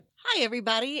Hey,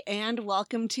 everybody, and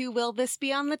welcome to Will This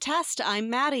Be on the Test? I'm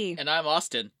Maddie. And I'm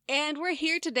Austin. And we're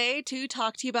here today to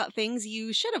talk to you about things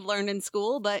you should have learned in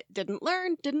school, but didn't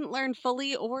learn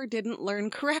fully, or didn't learn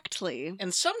correctly.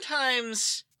 And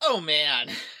sometimes, oh man.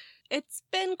 It's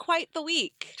been quite the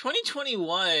week.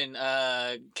 2021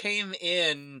 came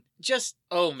in just,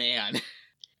 oh man.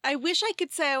 I wish I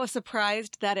could say I was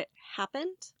surprised that it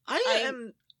happened.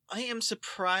 I am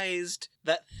surprised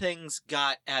that things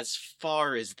got as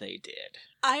far as they did.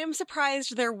 I am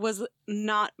surprised there was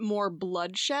not more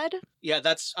bloodshed. Yeah,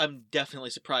 I'm definitely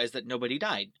surprised that nobody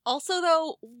died. Also,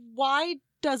 though, why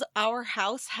does our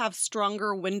house have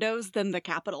stronger windows than the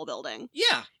Capitol building?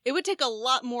 Yeah. It would take a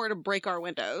lot more to break our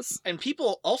windows. And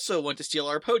people also want to steal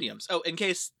our podiums. Oh, in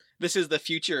case this is the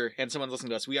future and someone's listening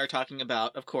to us, we are talking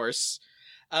about, of course...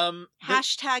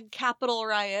 Hashtag Capitol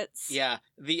riots. Yeah,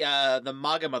 the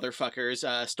MAGA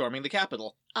motherfuckers storming the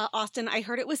Capitol. Austin, I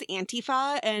heard it was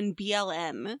Antifa and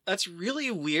BLM. That's really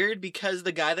weird because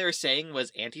the guy they were saying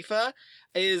was Antifa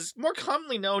is more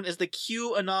commonly known as the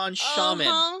QAnon shaman.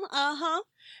 Uh-huh.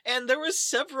 And there was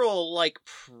several,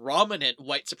 prominent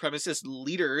white supremacist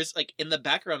leaders, in the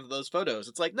background of those photos.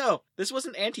 It's like, no, this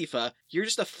wasn't Antifa. You're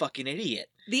just a fucking idiot.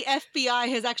 The FBI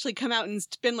has actually come out and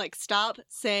been like, stop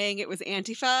saying it was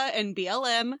Antifa and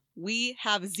BLM. We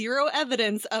have zero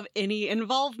evidence of any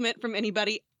involvement from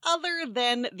anybody other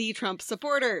than the Trump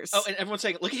supporters. Oh, and everyone's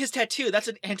saying, look at his tattoo. That's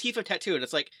an Antifa tattoo. And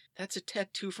it's like, that's a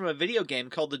tattoo from a video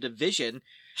game called The Division,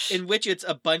 in which it's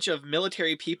a bunch of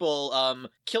military people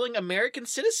killing American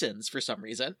citizens for some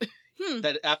reason.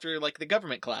 That after, the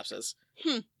government collapses.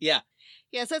 Yeah.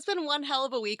 Yeah, so it's been one hell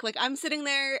of a week. I'm sitting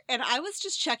there, and I was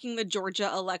just checking the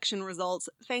Georgia election results.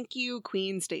 Thank you,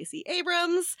 Queen Stacey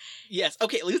Abrams. Yes.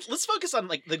 Okay, let's focus on,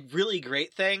 the really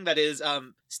great thing that is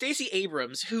Stacey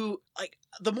Abrams, who,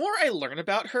 the more I learn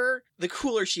about her, the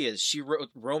cooler she is. She wrote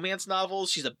romance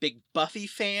novels. She's a big Buffy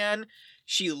fan.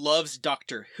 She loves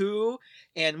Doctor Who.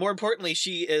 And more importantly,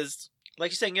 she is...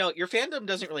 she's saying, your fandom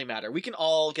doesn't really matter. We can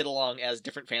all get along as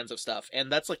different fans of stuff.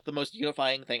 And that's, the most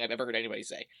unifying thing I've ever heard anybody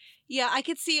say. Yeah, I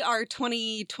could see our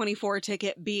 2024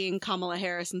 ticket being Kamala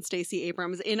Harris and Stacey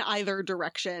Abrams in either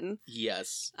direction.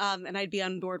 Yes. And I'd be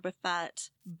on board with that.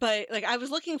 But, I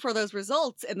was looking for those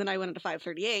results, and then I went into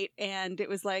 538, and it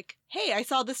was like, hey, I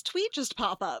saw this tweet just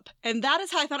pop up. And that is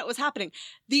how I thought it was happening.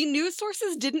 The news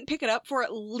sources didn't pick it up for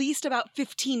at least about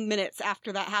 15 minutes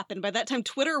after that happened. By that time,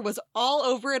 Twitter was all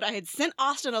over it. I had sent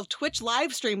Austin a Twitch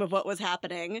live stream of what was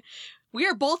happening. We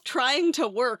are both trying to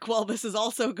work while this is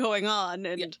also going on,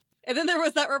 and... Yeah. And then there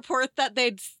was that report that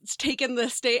they'd taken the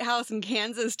state house in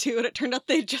Kansas, too, and it turned out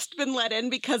they'd just been let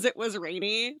in because it was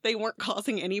rainy. They weren't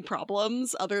causing any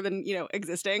problems other than,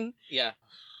 existing. Yeah.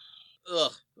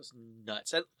 Ugh, it was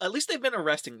nuts. At least they've been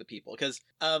arresting the people, because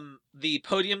the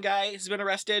podium guy has been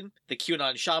arrested, the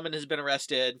QAnon shaman has been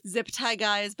arrested, Zip tie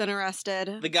guy has been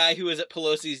arrested. The guy who was at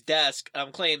Pelosi's desk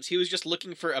claims he was just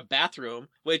looking for a bathroom,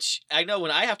 which I know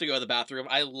when I have to go to the bathroom,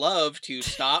 I love to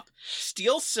stop,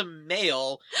 steal some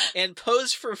mail, and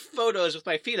pose for photos with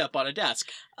my feet up on a desk.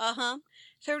 Uh-huh.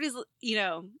 So everybody's,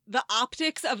 the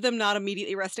optics of them not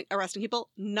immediately arresting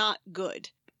people, not good.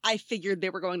 I figured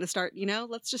they were going to start,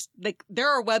 let's just, there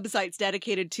are websites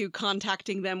dedicated to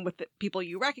contacting them with the people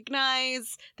you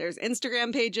recognize. There's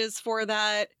Instagram pages for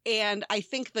that. And I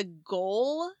think the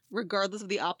goal, regardless of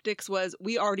the optics, was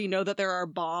we already know that there are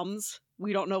bombs.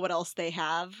 We don't know what else they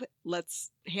have.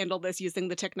 Let's handle this using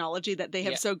the technology that they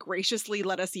have so graciously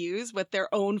let us use with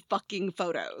their own fucking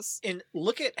photos. And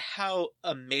look at how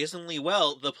amazingly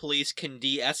well the police can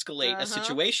de-escalate a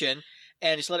situation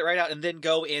and just let it right out and then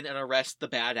go in and arrest the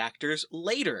bad actors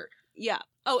later. Yeah.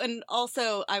 Oh, and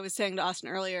also, I was saying to Austin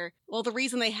earlier, well, the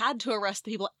reason they had to arrest the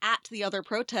people at the other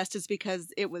protest is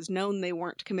because it was known they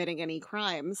weren't committing any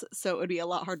crimes, so it would be a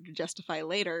lot harder to justify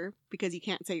later because you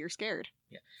can't say you're scared.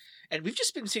 Yeah. And we've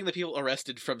just been seeing the people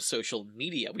arrested from social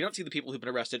media. We don't see the people who've been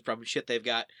arrested from shit they've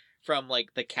got from,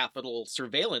 the Capitol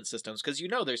surveillance systems, because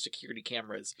there's security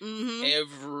cameras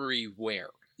everywhere.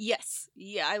 Yes.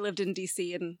 Yeah, I lived in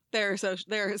DC and there are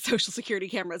social security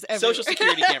cameras everywhere. Social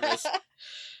security cameras.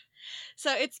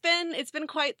 So it's been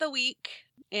quite the week,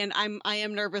 and I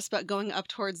am nervous about going up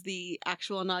towards the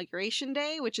actual inauguration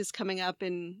day, which is coming up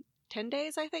in 10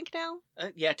 days, I think now.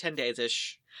 10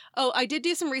 days-ish. Oh, I did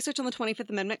do some research on the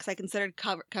 25th Amendment because I considered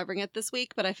covering it this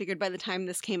week, but I figured by the time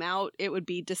this came out, it would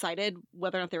be decided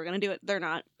whether or not they were going to do it. They're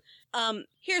not.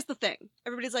 Here's the thing.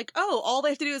 Everybody's like, oh, all they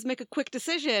have to do is make a quick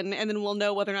decision and then we'll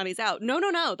know whether or not he's out. No.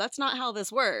 That's not how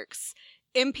this works.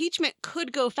 Impeachment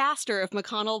could go faster if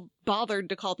McConnell bothered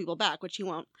to call people back, which he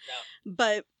won't. No.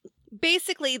 But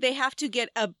basically, they have to get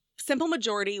a simple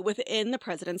majority within the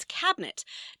president's cabinet.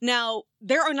 Now,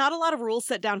 there are not a lot of rules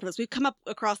set down for this. We've come up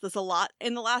across this a lot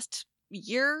in the last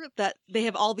year, that they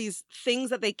have all these things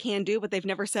that they can do, but they've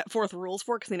never set forth rules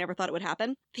for because they never thought it would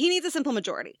happen. He needs a simple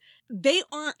majority. They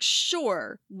aren't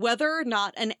sure whether or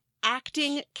not an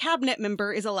acting cabinet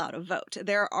member is allowed to vote.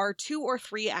 There are 2 or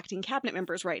 3 acting cabinet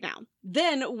members right now.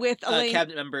 Then with Elaine...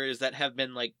 cabinet members that have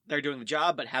been, like, they're doing the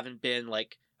job but haven't been,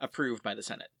 like, approved by the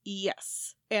Senate.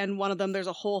 Yes. And one of them, there's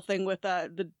a whole thing with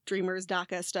the Dreamers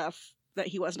DACA stuff that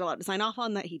he wasn't allowed to sign off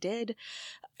on that he did.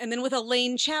 And then with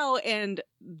Elaine Chao and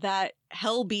that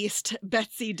hell beast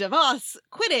Betsy DeVos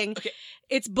quitting,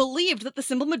 it's believed that the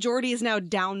simple majority is now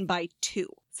down by 2.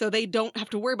 So they don't have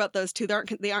to worry about those 2.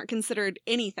 They aren't considered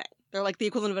anything. They're like the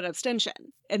equivalent of an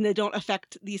abstention, and they don't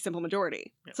affect the simple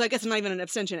majority. Yeah. So I guess it's not even an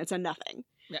abstention, it's a nothing.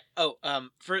 Yeah. Oh,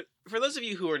 for those of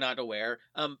you who are not aware,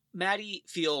 Maddie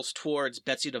feels towards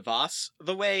Betsy DeVos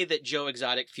the way that Joe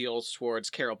Exotic feels towards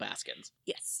Carol Baskins.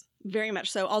 Yes. Very much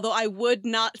so. Although I would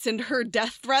not send her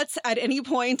death threats at any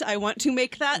point. I want to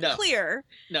make that clear.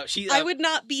 No, she... I would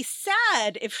not be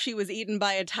sad if she was eaten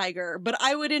by a tiger, but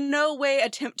I would in no way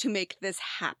attempt to make this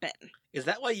happen. Is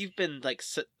that why you've been, like...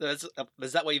 is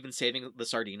that why you've been saving the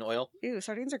sardine oil? Ew,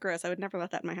 sardines are gross. I would never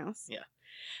let that in my house. Yeah.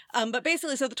 But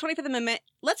basically, so the 25th Amendment,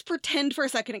 let's pretend for a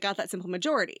second it got that simple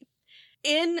majority.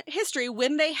 In history,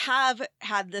 when they have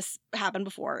had this happen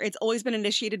before, it's always been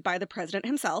initiated by the president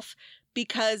himself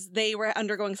because they were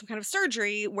undergoing some kind of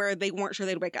surgery where they weren't sure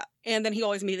they'd wake up. And then he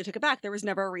always immediately took it back. There was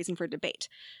never a reason for debate.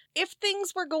 If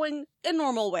things were going a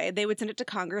normal way, they would send it to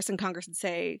Congress and Congress would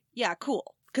say, yeah,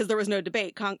 cool. Because there was no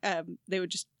debate. They would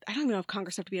just, I don't even know if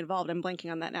Congress have to be involved. I'm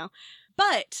blanking on that now.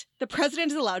 But the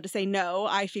president is allowed to say, no,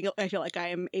 I feel like I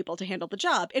am able to handle the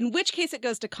job, in which case it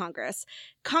goes to Congress.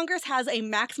 Congress has a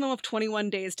maximum of 21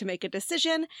 days to make a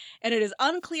decision, and it is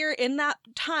unclear in that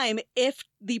time if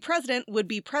the president would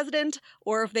be president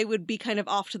or if they would be kind of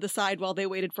off to the side while they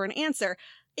waited for an answer.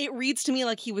 It reads to me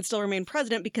like he would still remain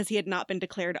president because he had not been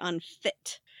declared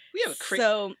unfit. We have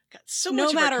so much no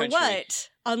of our matter country. what,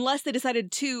 unless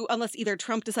either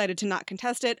Trump decided to not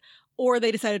contest it or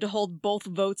they decided to hold both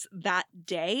votes that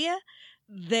day,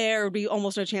 there would be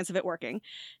almost no chance of it working.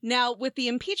 Now, with the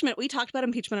impeachment, we talked about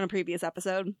impeachment on a previous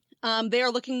episode. They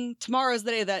are looking, tomorrow's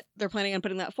the day that they're planning on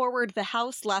putting that forward. The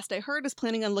House, last I heard, is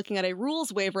planning on looking at a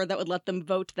rules waiver that would let them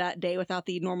vote that day without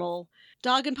the normal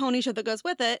dog and pony show that goes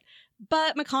with it.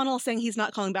 But McConnell is saying he's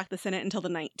not calling back the Senate until the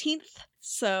 19th.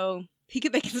 So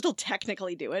they can still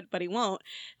technically do it, but he won't.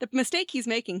 The mistake he's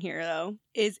making here, though,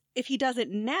 is if he does it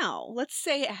now, let's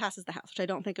say it passes the House, which I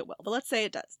don't think it will, but let's say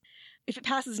it does. If it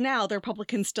passes now, the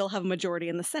Republicans still have a majority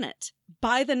in the Senate.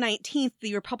 By the 19th,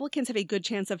 the Republicans have a good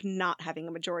chance of not having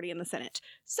a majority in the Senate.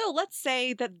 So let's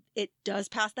say that it does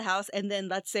pass the House, and then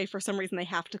let's say for some reason they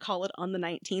have to call it on the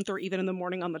 19th or even in the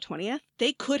morning on the 20th.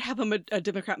 They could have a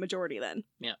Democrat majority then.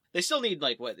 Yeah. They still need,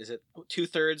 like, what is it,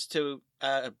 2/3 to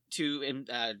I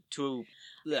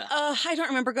don't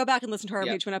remember. Go back and listen to our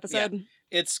impeachment episode. Yeah.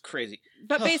 It's crazy.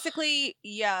 But basically,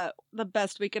 the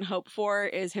best we can hope for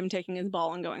is him taking his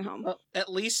ball and going home. Well,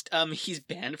 at least he's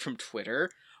banned from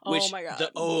Twitter. Oh my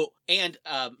god. And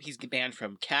he's banned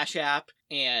from Cash App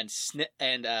and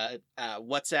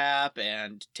WhatsApp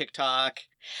and TikTok.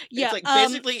 Yeah, it's like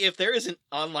basically if there is an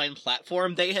online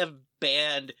platform, they have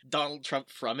banned Donald Trump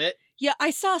from it. Yeah,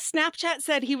 I saw Snapchat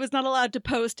said he was not allowed to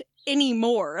post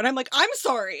anymore. And I'm like, I'm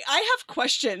sorry, I have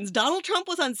questions. Donald Trump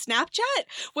was on Snapchat?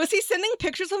 Was he sending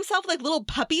pictures of himself like little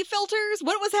puppy filters?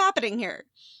 What was happening here?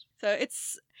 So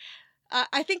it's...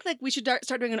 I think like we should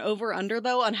start doing an over-under,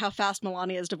 though, on how fast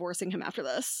Melania is divorcing him after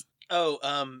this.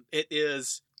 It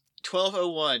is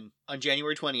 12:01 on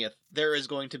January 20th. There is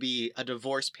going to be a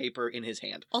divorce paper in his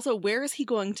hand. Also, where is he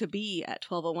going to be at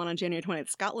 12:01 on January 20th?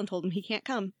 Scotland told him he can't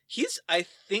come. I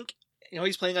think...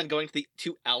 he's planning on going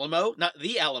to Alamo, not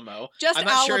the Alamo. Just I'm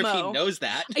not Alamo. sure if he knows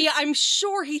that. Yeah, I'm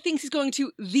sure he thinks he's going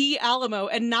to the Alamo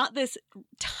and not this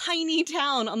tiny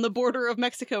town on the border of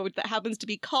Mexico that happens to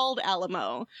be called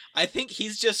Alamo. I think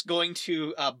he's just going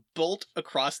to bolt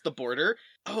across the border.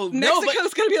 Oh,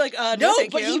 Mexico's going to be like, no,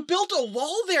 thank you. He built a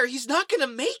wall there. He's not going to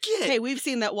make it. Hey, we've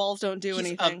seen that walls don't do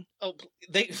anything.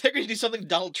 They're going to do something to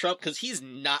Donald Trump because he's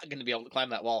not going to be able to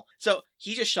climb that wall. So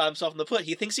he just shot himself in the foot.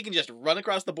 He thinks he can just run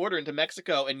across the border into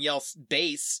Mexico and yell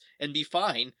base and be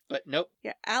fine. But nope.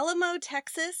 Yeah, Alamo,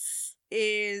 Texas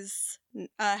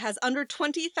has under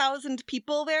 20,000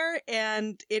 people there,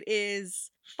 and it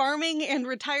is farming and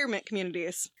retirement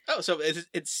communities. Oh, so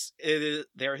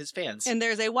they're his fans. And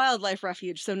there's a wildlife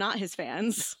refuge, so not his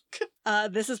fans.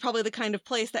 This is probably the kind of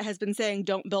place that has been saying,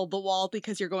 don't build the wall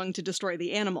because you're going to destroy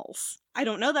the animals. I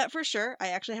don't know that for sure. I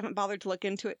actually haven't bothered to look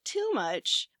into it too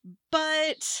much,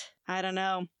 but I don't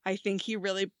know. I think he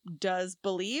really does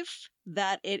believe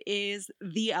that it is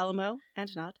the Alamo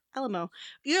and not Alamo.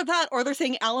 Either that or they're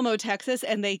saying Alamo, Texas,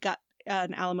 and they got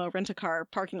an Alamo rent-a-car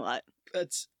parking lot.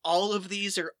 That's all of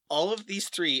these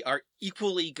three are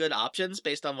equally good options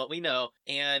based on what we know,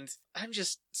 and I'm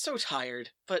just so tired,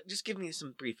 but just give me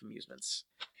some brief amusements.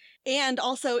 And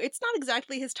also, it's not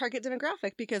exactly his target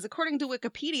demographic, because according to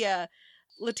Wikipedia,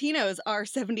 Latinos are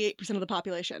 78% of the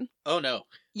population. Oh no.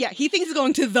 Yeah, he thinks he's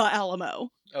going to the Alamo.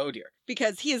 Oh dear.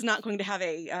 Because he is not going to have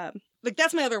a,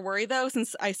 that's my other worry though,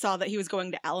 since I saw that he was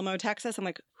going to Alamo, Texas. I'm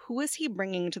like, who is he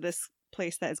bringing to this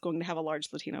place that is going to have a large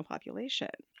Latino population?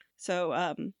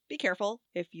 So, be careful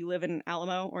if you live in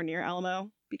Alamo or near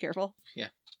Alamo. Be careful. Yeah.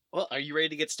 Well, are you ready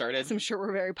to get started? I'm sure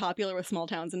we're very popular with small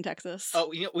towns in Texas.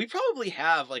 Oh, we probably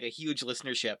have like a huge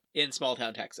listenership in small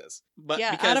town Texas. But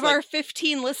yeah, because, out of our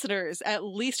 15 listeners, at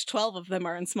least 12 of them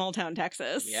are in small town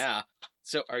Texas. Yeah.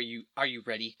 So are you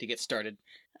ready to get started?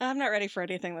 I'm not ready for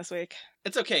anything this week.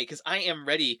 It's okay, because I am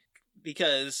ready,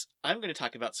 because I'm going to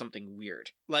talk about something weird.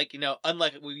 Like,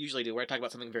 unlike we usually do, where I talk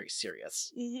about something very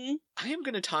serious. Mm-hmm. I am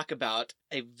going to talk about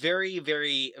a very,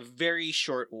 very, very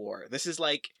short war. This is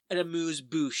like an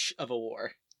amuse-bouche of a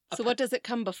war. So what does it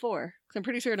come before? 'Cause I'm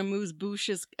pretty sure an amuse-bouche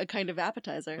is a kind of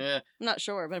appetizer. I'm not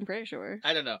sure, but I'm pretty sure.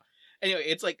 I don't know. Anyway,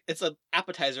 it's an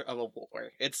appetizer of a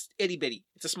war. It's itty-bitty.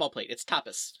 It's a small plate. It's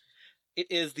tapas. It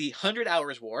is the 100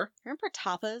 Hours War. Remember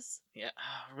tapas? Yeah,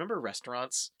 remember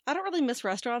restaurants? I don't really miss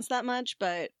restaurants that much,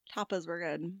 but tapas were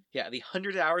good. Yeah, the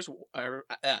 100 Hours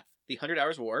the 100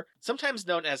 Hours War, sometimes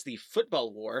known as the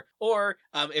Football War, or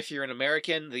if you're an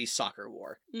American, the Soccer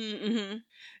War. Mm-hmm.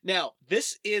 Now,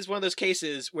 this is one of those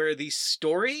cases where the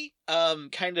story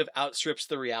kind of outstrips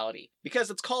the reality, because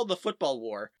it's called the Football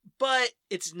War, but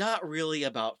it's not really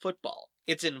about football.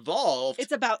 It's involved.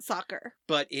 It's about soccer.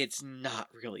 But it's not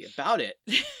really about it.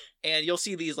 And you'll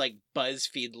see these like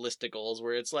BuzzFeed listicles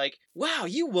where it's like, wow,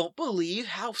 you won't believe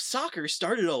how soccer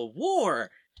started a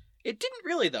war. It didn't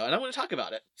really, though, and I want to talk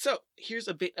about it. So here's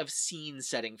a bit of scene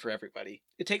setting for everybody.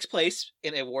 It takes place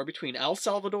in a war between El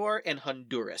Salvador and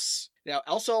Honduras. Now,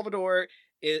 El Salvador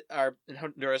and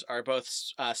Honduras are both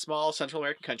small Central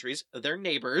American countries. They're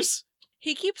neighbors.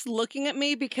 He keeps looking at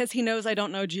me because he knows I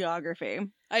don't know geography.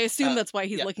 I assume that's why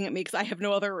he's looking at me, because I have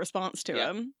no other response to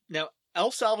him. Now,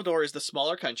 El Salvador is the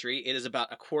smaller country. It is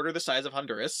about a quarter the size of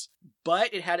Honduras,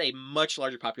 but it had a much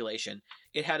larger population.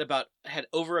 It had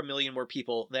over 1 million more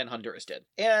people than Honduras did.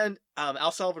 And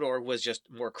El Salvador was just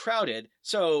more crowded.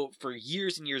 So for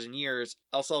years and years and years,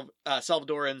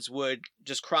 Salvadorans would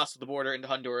just cross the border into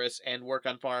Honduras and work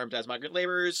on farms as migrant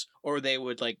laborers, or they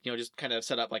would just kind of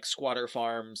set up like squatter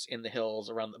farms in the hills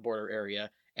around the border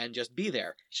area and just be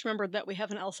there. Just remembered that we have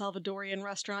an El Salvadorian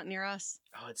restaurant near us.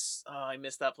 I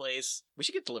miss that place. We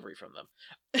should get delivery from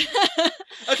them.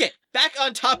 Okay, back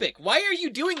on topic. Why are you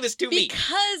doing this to me?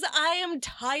 Because I am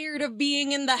tired of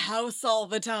being in the house all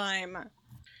the time.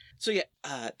 So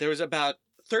there was about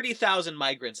 30,000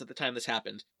 migrants at the time this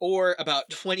happened, or about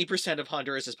 20% of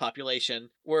Honduras' population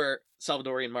were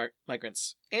Salvadorian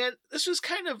migrants. And this was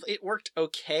it worked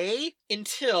okay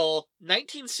until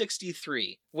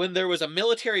 1963, when there was a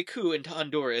military coup in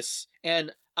Honduras,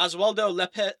 and Oswaldo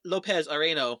López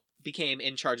Areno became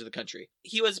in charge of the country.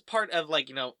 He was part of,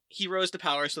 he rose to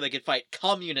power so they could fight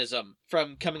communism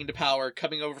from coming to power,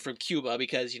 coming over from Cuba,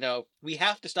 because, we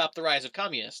have to stop the rise of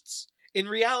communists. In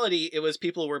reality, it was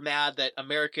people were mad that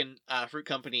American fruit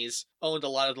companies owned a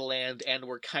lot of the land and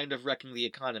were kind of wrecking the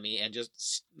economy and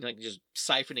just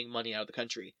siphoning money out of the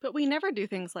country. But we never do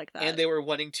things like that. And they were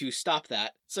wanting to stop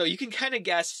that. So you can kind of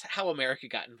guess how America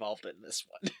got involved in this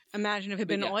one. Imagine if it had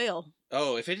been oil.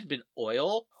 Oh, if it had been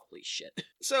oil? Holy shit.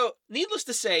 So, needless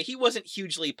to say, he wasn't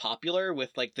hugely popular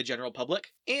with, the general public.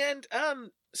 And,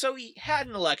 so he had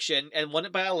an election and won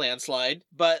it by a landslide,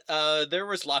 but there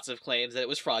was lots of claims that it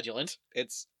was fraudulent.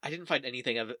 I didn't find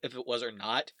anything of if it was or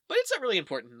not, but it's not really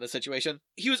important in this situation.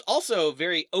 He was also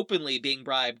very openly being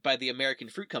bribed by the American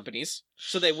fruit companies,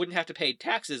 so they wouldn't have to pay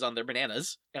taxes on their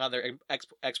bananas and on their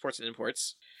exports and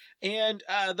imports. And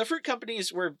the fruit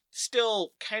companies were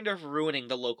still kind of ruining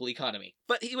the local economy.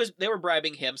 But they were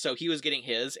bribing him, so he was getting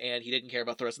his, and he didn't care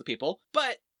about the rest of the people.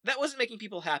 But that wasn't making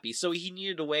people happy, so he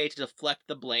needed a way to deflect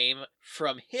the blame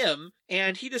from him,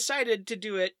 and he decided to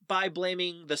do it by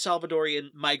blaming the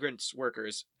Salvadorian migrants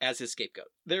workers as his scapegoat.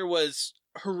 There was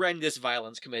horrendous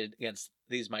violence committed against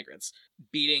these migrants.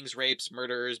 Beatings, rapes,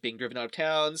 murders, being driven out of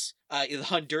towns. The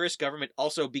Honduras government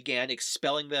also began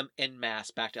expelling them en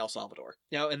masse back to El Salvador.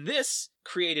 Now, and this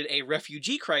created a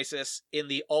refugee crisis in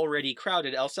the already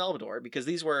crowded El Salvador, because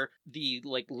these were these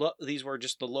were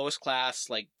just the lowest class,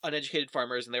 like, uneducated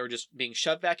farmers, and they were just being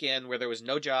shoved back in where there was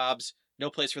no jobs, no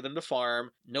place for them to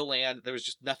farm, no land, there was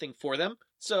just nothing for them.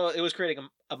 So it was creating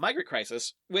a migrant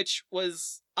crisis, which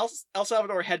was... El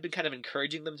Salvador had been kind of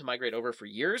encouraging them to migrate over for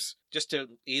years, just to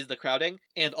ease the crowding,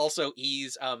 and also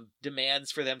ease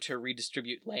demands for them to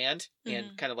redistribute land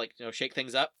and kind of, like, you know, shake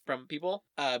things up from people,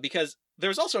 because there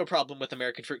was also a problem with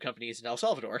American fruit companies in El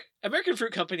Salvador. American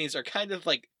fruit companies are kind of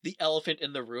like the elephant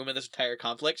in the room in this entire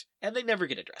conflict, and they never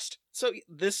get addressed. So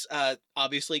this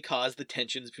obviously caused the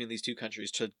tensions between these two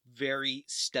countries to very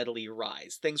steadily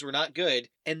rise. Things were not good,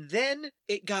 and then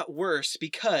it got worse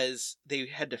because they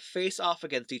had to face off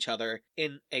against each other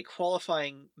in a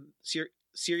qualifying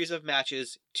series of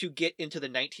matches to get into the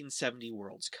 1970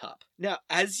 World's Cup. Now,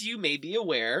 as you may be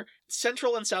aware,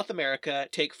 Central and South America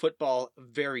take football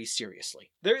very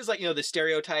seriously. There is, like, you know, the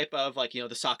stereotype of, like, you know,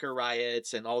 the soccer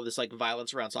riots and all of this, like,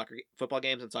 violence around football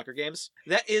games and soccer games.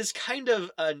 That is kind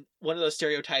of one of those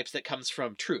stereotypes that comes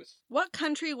from truth. What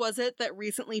country was it that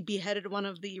recently beheaded one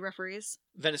of the referees?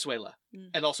 Venezuela.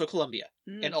 And also Colombia.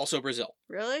 And also Brazil.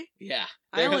 Really? Yeah.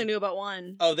 I only knew about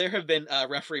one. Oh, there have been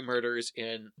referee murders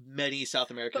in many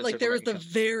South American... But, like, there was the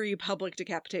very public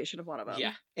decapitation of one of them.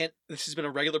 Yeah. And this has been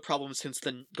a regular problem since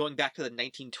going back to the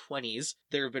 1920s.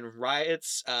 There have been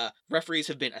riots. Referees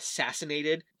have been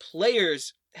assassinated.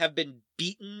 Players have been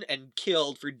beaten and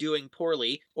killed for doing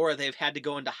poorly, or they've had to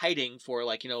go into hiding for,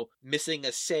 like, you know, missing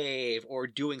a save or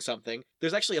doing something.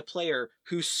 There's actually a player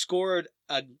who scored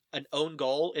an own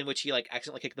goal in which he, like,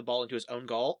 accidentally kicked the ball into his own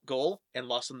goal and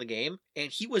lost in the game,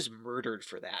 and he was murdered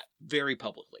for that very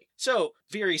publicly. So,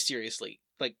 very seriously,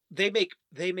 like, they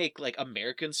make like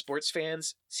American sports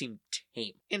fans seem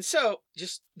tame. And so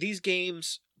just these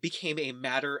games became a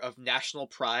matter of national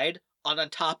pride on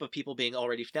top of people being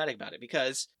already fanatic about it,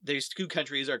 because these two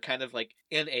countries are kind of like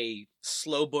in a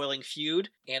slow boiling feud,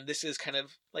 and this is kind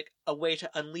of like a way to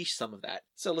unleash some of that.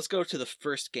 So let's go to the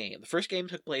first game. The first game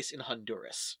took place in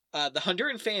Honduras. The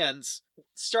Honduran fans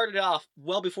started off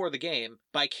well before the game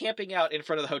by camping out in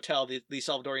front of the hotel the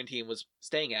Salvadorian team was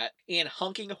staying at, and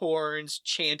honking horns,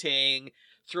 chanting,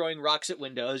 throwing rocks at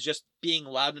windows, just being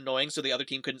loud and annoying so the other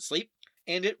team couldn't sleep.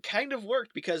 And it kind of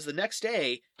worked, because the next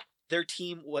day,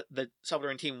 the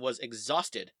Salvadoran team was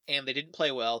exhausted, and they didn't play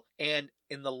well, and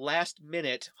in the last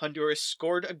minute, Honduras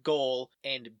scored a goal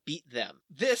and beat them.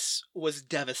 This was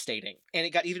devastating, and it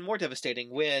got even more devastating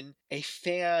when a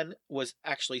fan was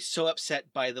actually so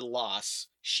upset by the loss,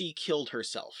 she killed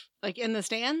herself. Like, in the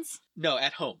stands? No,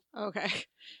 at home. Okay.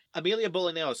 Amelia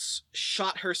Bolaños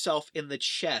shot herself in the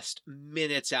chest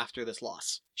minutes after this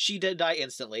loss. She did die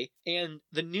instantly, and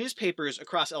the newspapers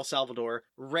across El Salvador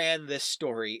ran this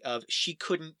story of she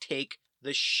couldn't take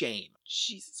the shame.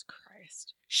 Jesus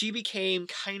Christ. She became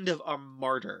kind of a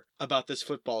martyr about this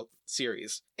football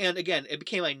series. And again, it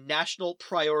became a national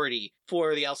priority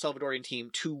for the El Salvadorian team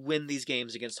to win these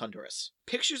games against Honduras.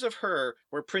 Pictures of her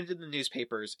were printed in the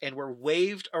newspapers and were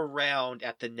waved around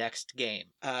at the next game.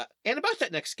 And about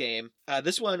that next game,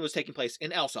 this one was taking place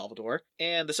in El Salvador,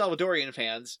 and the Salvadorian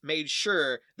fans made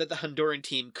sure that the Honduran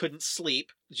team couldn't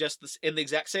sleep, just in the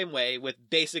exact same way, with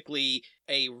basically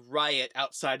a riot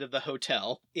outside of the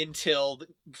hotel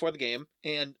before the game,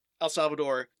 and El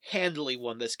Salvador handily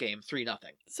won this game 3-0.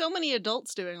 So many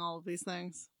adults doing all of these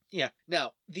things. Yeah.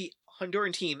 Now, the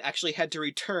Honduran team actually had to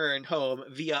return home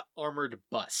via armored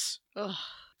bus. Ugh.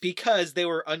 Because they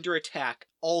were under attack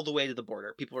all the way to the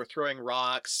border. People were throwing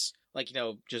rocks, like, you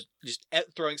know, just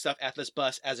throwing stuff at this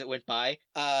bus as it went by.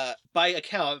 By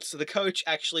accounts, the coach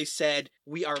actually said,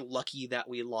 "We are lucky that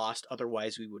we lost,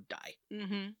 otherwise we would die."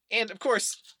 Mm-hmm. And, of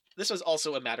course, this was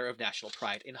also a matter of national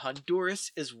pride in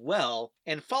Honduras as well,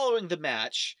 and following the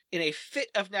match, in a fit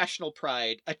of national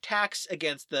pride, attacks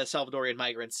against the Salvadorian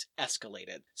migrants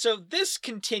escalated. So this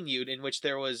continued, in which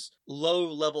there was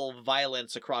low-level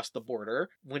violence across the border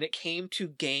when it came to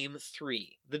Game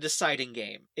 3, the deciding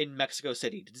game in Mexico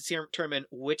City, to determine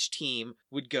which team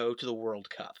would go to the World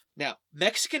Cup. Now,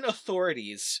 Mexican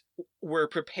authorities were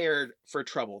prepared for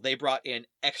trouble. They brought in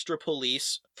extra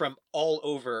police from all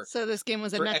over. So this game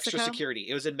was in Mexico? For extra security.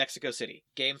 It was in Mexico City.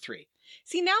 Game 3.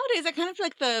 See, nowadays, I kind of feel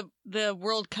like the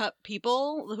World Cup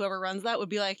people, whoever runs that, would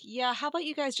be like, yeah, how about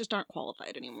you guys just aren't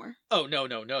qualified anymore? Oh, no.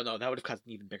 That would have caused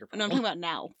an even bigger problem. No, I'm talking about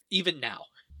now. Even now.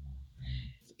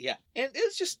 Yeah, and it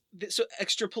was just so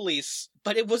extra police,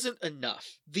 but it wasn't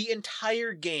enough. The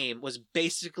entire game was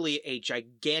basically a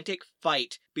gigantic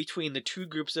fight between the two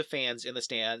groups of fans in the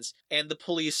stands, and the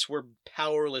police were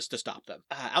powerless to stop them.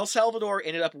 El Salvador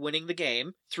ended up winning the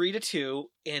game 3-2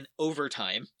 in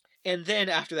overtime. And then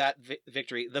after that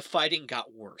victory, the fighting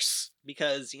got worse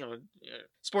because,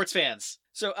 sports fans.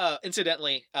 So,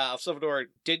 incidentally, El Salvador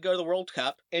did go to the World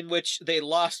Cup, in which they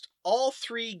lost all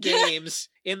 3 games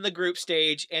in the group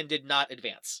stage and did not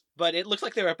advance. But it looked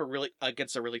like they were up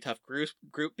against a really tough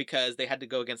group because they had to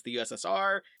go against the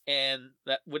USSR, and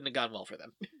that wouldn't have gone well for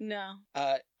them. No.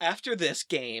 After this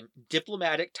game,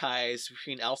 diplomatic ties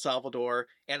between El Salvador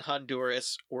and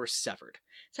Honduras were severed.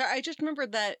 So I just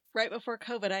remembered that right before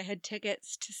COVID, I had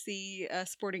tickets to see a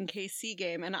Sporting KC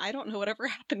game, and I don't know whatever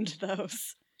happened to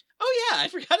those. Oh yeah, I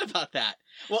forgot about that.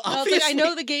 Well, obviously, I was like, I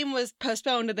know the game was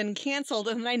postponed and then canceled,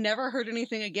 and I never heard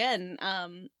anything again.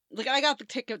 I got the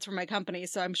tickets from my company,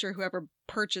 so I'm sure whoever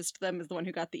purchased them is the one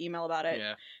who got the email about it.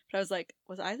 Yeah. But I was like,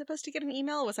 was I supposed to get an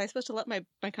email? Was I supposed to let my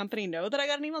company know that I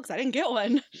got an email? Because I didn't get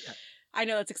one. Yeah. I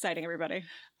know that's exciting, everybody.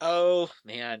 Oh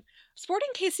man, Sporting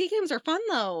KC games are fun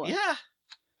though. Yeah.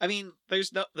 I mean,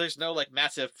 there's no like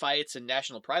massive fights and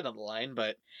national pride on the line,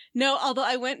 but no. Although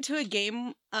I went to a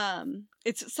game,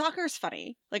 soccer's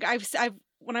funny. Like I've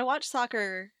when I watch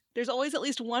soccer, there's always at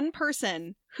least one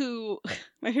person who,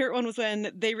 my favorite one was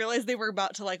when they realized they were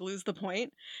about to like lose the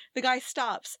point. The guy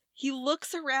stops, he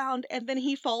looks around, and then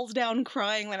he falls down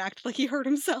crying and acts like he hurt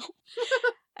himself.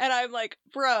 And I'm like,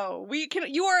 bro,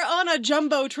 you are on a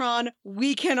Jumbotron.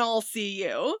 We can all see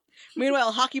you.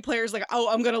 Meanwhile, hockey players like, oh,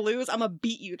 I'm going to lose. I'm going to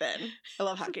beat you then. I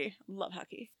love hockey. Love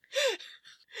hockey.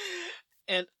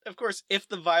 And of course, if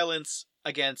the violence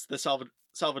against the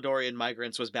Salvadorian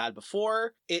migrants was bad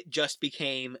before, it just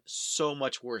became so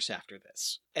much worse after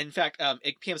this. In fact,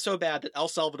 it became so bad that El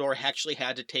Salvador actually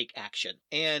had to take action.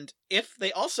 And if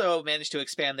they also managed to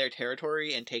expand their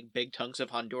territory and take big chunks of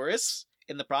Honduras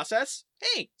in the process,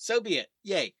 hey, so be it.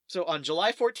 Yay. So on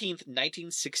July 14th,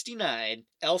 1969,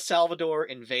 El Salvador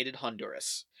invaded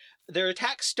Honduras. Their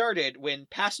attack started when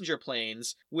passenger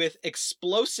planes with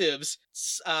explosives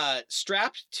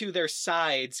strapped to their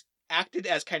sides acted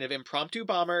as kind of impromptu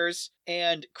bombers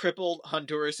and crippled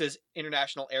Honduras's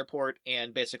international airport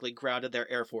and basically grounded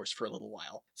their air force for a little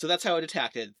while. So that's how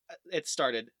it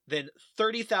started. Then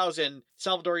 30,000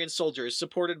 Salvadorian soldiers,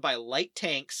 supported by light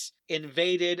tanks,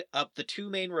 invaded up the 2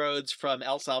 main roads from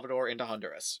El Salvador into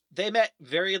Honduras. They met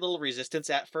very little resistance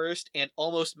at first and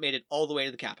almost made it all the way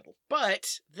to the capital.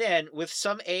 But then, with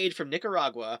some aid from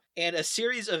Nicaragua and a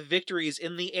series of victories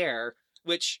in the air,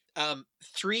 which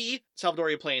 3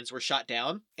 Salvadorian planes were shot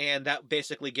down, and that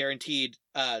basically guaranteed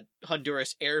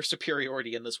Honduras air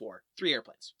superiority in this war. 3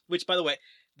 airplanes. Which, by the way,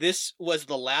 this was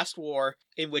the last war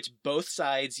in which both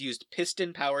sides used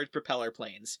piston-powered propeller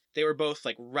planes. They were both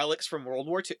like relics from World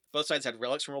War II. Both sides had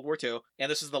relics from World War II, and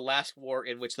this is the last war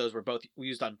in which those were both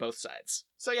used on both sides.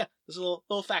 So yeah, this is a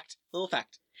little fact.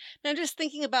 Now, just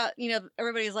thinking about,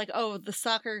 everybody's like, oh, the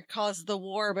soccer caused the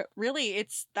war, but really,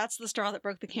 that's the straw that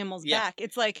broke the camel's back.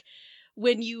 It's like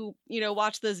when you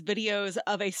watch those videos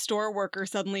of a store worker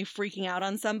suddenly freaking out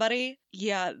on somebody.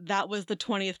 Yeah, that was the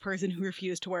 20th person who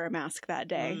refused to wear a mask that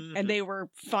day, and they were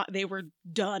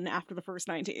done after the first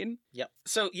 19. Yep.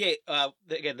 So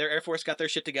again, their air force got their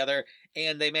shit together,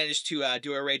 and they managed to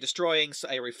do a raid, destroying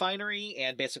a refinery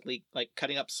and basically like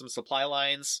cutting up some supply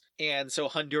lines. And so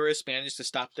Honduras managed to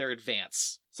stop their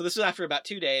advance. So this was after about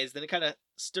 2 days. Then it kind of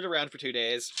stood around for 2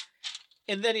 days.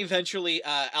 And then eventually,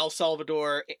 El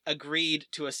Salvador agreed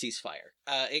to a ceasefire.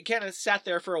 It kind of sat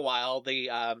there for a while. The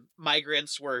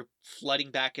migrants were flooding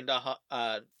back into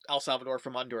El Salvador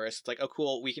from Honduras. It's like, oh,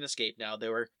 cool, we can escape now. They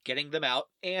were getting them out.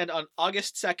 And on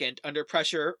August 2nd, under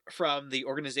pressure from the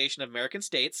Organization of American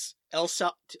States,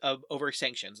 over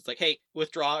sanctions. It's like, hey,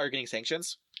 withdraw or getting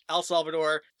sanctions. El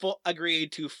Salvador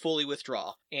agreed to fully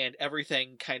withdraw, and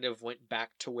everything kind of went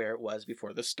back to where it was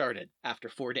before this started, after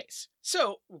 4 days.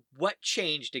 So, what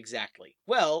changed exactly?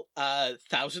 Well,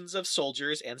 thousands of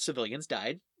soldiers and civilians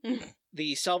died.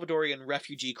 The Salvadorian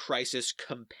refugee crisis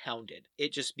compounded.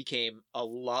 It just became a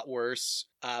lot worse.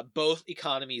 Both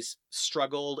economies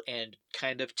struggled and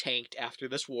kind of tanked after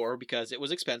this war because it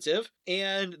was expensive,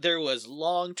 and there was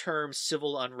long-term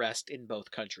civil unrest in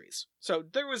both countries. So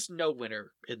there was no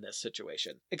winner in this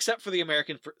situation, except for the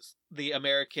American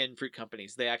fruit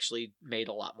companies. They actually made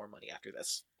a lot more money after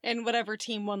this. And whatever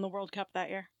team won the World Cup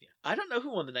that year. Yeah. I don't know who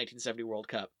won the 1970 World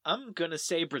Cup. I'm gonna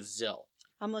say Brazil.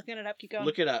 I'm looking it up. Keep going.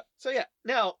 Look it up. So yeah,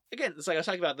 now, again, it's like I was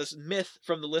talking about this myth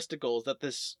from the listicles that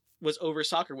this was over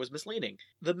soccer was misleading.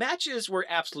 The matches were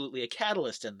absolutely a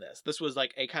catalyst in this. This was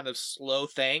like a kind of slow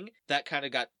thing that kind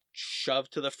of got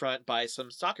shoved to the front by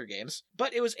some soccer games,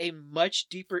 but it was a much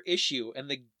deeper issue, and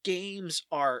the games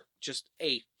are just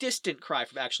a distant cry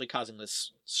from actually causing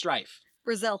this strife.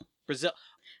 Brazil,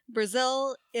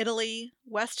 Italy,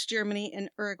 West Germany, and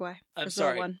Uruguay. I'm Brazil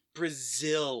sorry. won.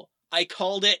 Brazil. I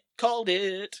called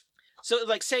it. So,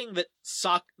 like, saying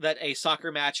that a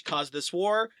soccer match caused this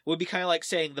war would be kind of like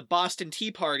saying the Boston Tea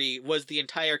Party was the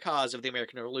entire cause of the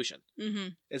American Revolution. Mm-hmm.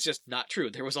 It's just not true.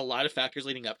 There was a lot of factors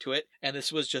leading up to it, and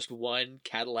this was just one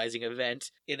catalyzing event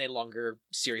in a longer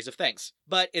series of things.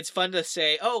 But it's fun to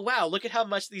say, oh, wow, look at how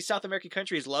much these South American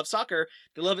countries love soccer.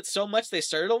 They love it so much they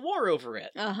started a war over it.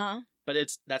 Uh-huh. But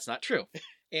that's not true.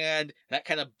 And that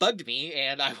kind of bugged me,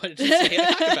 and I wanted to say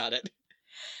and talk about it.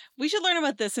 We should learn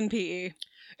about this in PE.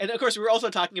 And of course, we were also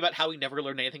talking about how we never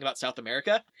learned anything about South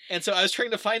America. And so I was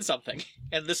trying to find something.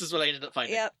 And this is what I ended up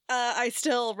finding. Yep. I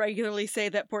still regularly say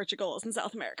that Portugal is in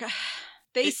South America.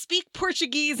 They speak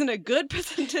Portuguese in a good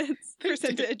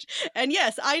percentage. And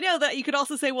yes, I know that you could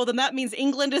also say, well, then that means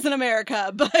England is in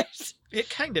America. But it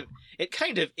kind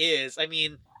of is. I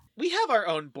mean, we have our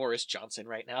own Boris Johnson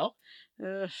right now.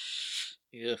 Ugh.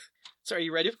 So are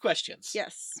you ready for questions?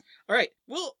 Yes. All right.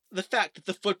 Well, the fact that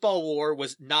the football war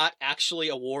was not actually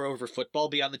a war over football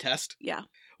be on the test? Yeah.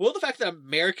 Will the fact that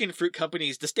American fruit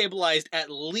companies destabilized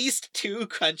at least 2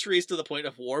 countries to the point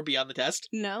of war be on the test?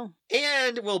 No.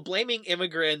 And will blaming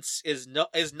immigrants is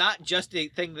not just a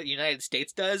thing that the United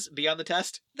States does be on the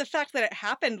test? The fact that it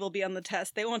happened will be on the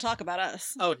test. They won't talk about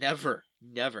us. Oh, never.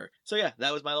 So yeah,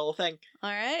 that was my little thing. All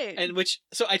right.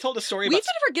 So I told a story about... We've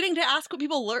been forgetting to ask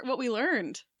what we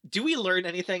learned. Do we learn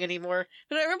anything anymore?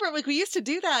 But I remember, we used to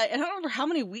do that, and I don't remember how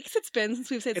many weeks it's been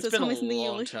since we've said it's so. Been something a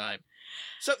long time.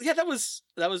 So yeah, that was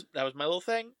my little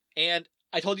thing, and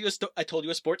I told you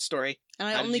a sports story, and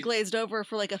I only glazed over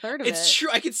for like a third of it. It's true.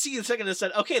 I could see the second and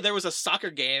said, okay, there was a soccer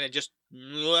game, and just.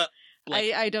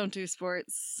 I don't do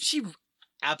sports. She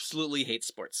absolutely hates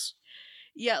sports.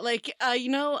 Yeah, like,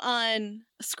 on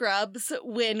Scrubs,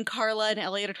 when Carla and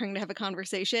Elliot are trying to have a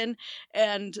conversation,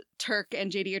 and Turk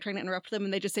and JD are trying to interrupt them,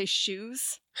 and they just say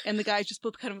shoes, and the guys just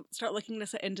both kind of start looking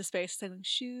into space, saying,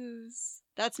 shoes.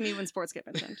 That's me when sports get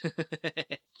mentioned.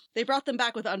 They brought them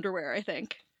back with underwear, I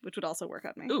think, which would also work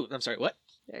on me. Ooh, I'm sorry, what?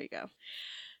 There you go.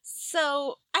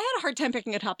 So, I had a hard time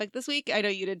picking a topic this week. I know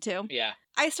you did too. Yeah.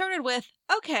 I started with,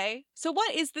 okay, so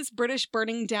what is this British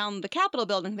burning down the Capitol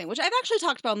building thing, which I've actually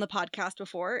talked about on the podcast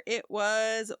before. It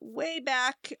was way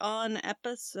back on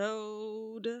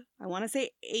episode, I want to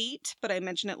say 8, but I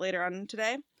mentioned it later on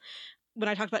today, when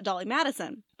I talked about Dolly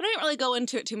Madison. But I didn't really go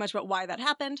into it too much about why that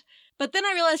happened. But then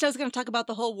I realized I was going to talk about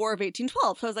the whole War of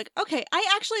 1812. So I was like, okay, I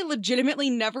actually legitimately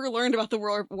never learned about the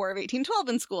War of 1812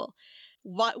 in school.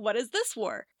 What is this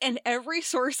war? And every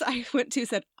source I went to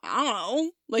said, I don't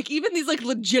know. Like, even these, like,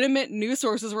 legitimate news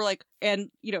sources were like,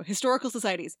 and, historical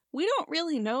societies, we don't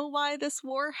really know why this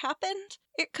war happened.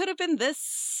 It could have been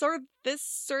this or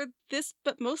this or this,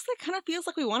 but mostly kind of feels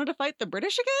like we wanted to fight the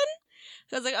British again.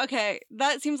 So I was like, okay,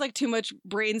 that seems like too much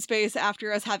brain space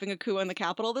after us having a coup on the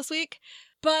Capitol this week.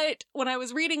 But when I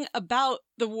was reading about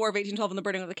the War of 1812 and the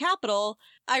burning of the Capitol,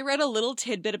 I read a little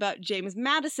tidbit about James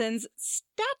Madison's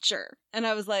stature. And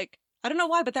I was like, I don't know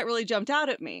why, but that really jumped out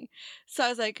at me. So I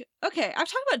was like, okay, I've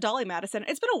talked about Dolly Madison.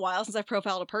 It's been a while since I've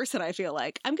profiled a person, I feel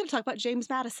like. I'm going to talk about James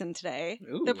Madison today.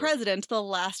 Ooh. The president, the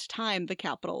last time the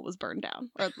Capitol was burned down.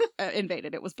 Or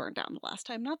invaded. It was burned down the last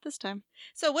time, not this time.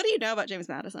 So what do you know about James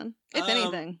Madison, if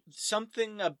anything?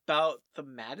 Something about the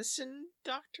Madison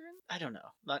Doctrine? I don't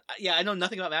know. I know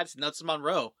nothing about Madison. That's the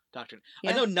Monroe Doctrine. Yeah.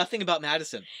 I know nothing about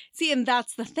Madison. See, and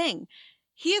that's the thing.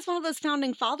 He is one of those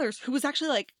founding fathers who was actually,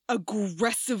 like,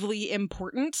 aggressively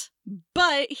important,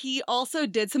 but he also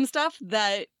did some stuff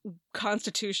that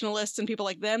constitutionalists and people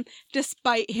like them,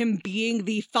 despite him being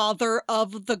the father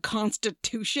of the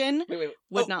Constitution,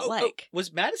 would not like.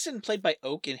 Was Madison played by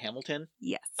Oak in Hamilton?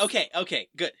 Yes. Okay,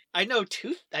 good. I know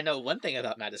one thing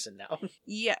about Madison now.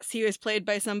 Yes, he was played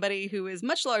by somebody who is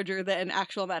much larger than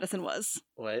actual Madison was.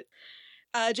 What?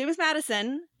 James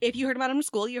Madison, if you heard about him in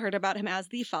school, you heard about him as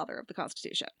the father of the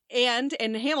Constitution. And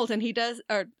in Hamilton,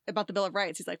 about the Bill of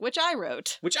Rights, he's like, which I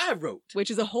wrote. Which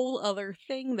is a whole other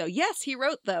thing, though. Yes, he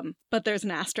wrote them, but there's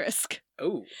an asterisk.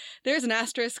 Oh. There's an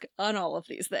asterisk on all of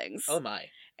these things. Oh, my.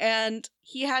 And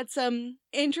he had some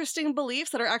interesting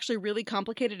beliefs that are actually really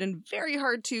complicated and very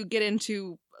hard to get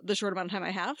into the short amount of time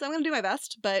I have. So I'm going to do my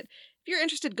best, but if you're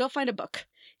interested, go find a book.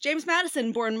 James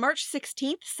Madison, born March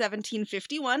 16th,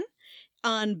 1751.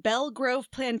 on Belle Grove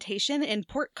Plantation in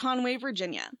Port Conway,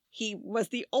 Virginia. He was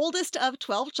the oldest of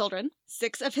 12 children.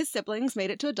 6 of his siblings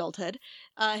made it to adulthood.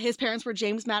 His parents were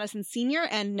James Madison Sr.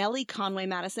 and Nellie Conway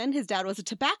Madison. His dad was a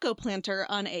tobacco planter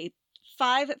on a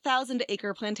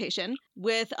 5,000-acre plantation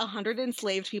with 100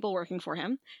 enslaved people working for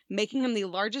him, making him the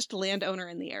largest landowner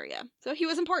in the area. So he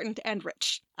was important and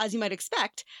rich. As you might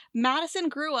expect, Madison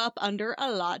grew up under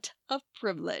a lot of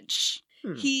privilege.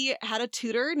 He had a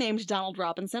tutor named Donald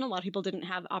Robinson. A lot of people didn't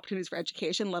have opportunities for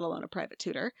education, let alone a private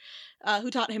tutor, who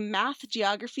taught him math,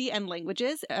 geography, and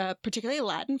languages, particularly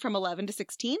Latin, from 11 to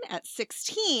 16. At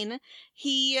 16,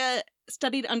 he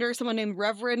studied under someone named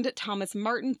Reverend Thomas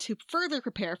Martin to further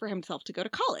prepare for himself to go to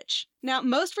college. Now,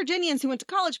 most Virginians who went to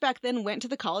college back then went to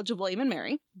the College of William and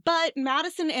Mary, but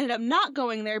Madison ended up not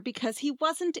going there because he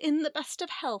wasn't in the best of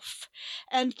health,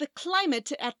 and the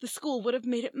climate at the school would have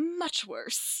made it much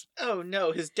worse. Oh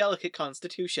no, his delicate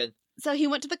constitution. So he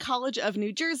went to the College of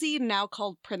New Jersey, now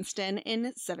called Princeton, in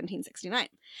 1769.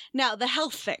 Now, the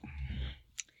health thing.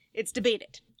 It's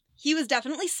debated. He was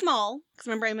definitely small, because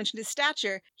remember I mentioned his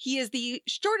stature. He is the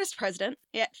shortest president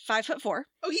at 5'4".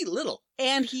 Oh, he's little.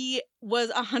 And he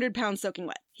was 100 pounds soaking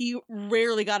wet. He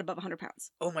rarely got above 100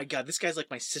 pounds. Oh my god, this guy's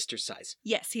like my sister's size.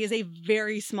 Yes, he is a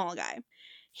very small guy.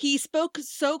 He spoke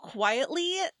so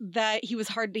quietly that he was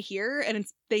hard to hear, and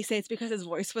they say it's because his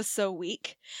voice was so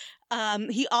weak.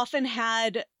 He often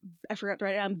had, I forgot to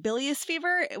write it down, bilious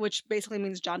fever, which basically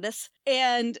means jaundice,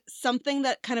 and something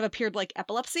that kind of appeared like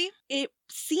epilepsy. It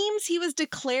seems he was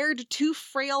declared too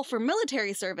frail for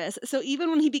military service, so even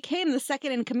when he became the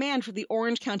second in command for the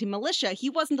Orange County Militia, he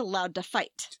wasn't allowed to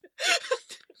fight.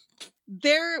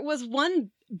 There was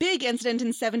one big incident in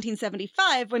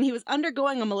 1775 when he was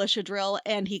undergoing a militia drill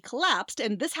and he collapsed,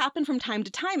 and this happened from time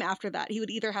to time after that. He would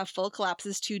either have full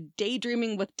collapses to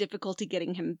daydreaming with difficulty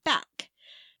getting him back,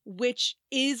 which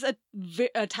is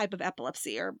a type of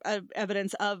epilepsy or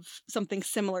evidence of something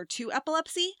similar to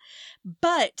epilepsy.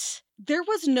 But there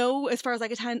was no, as far as I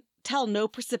could tell, no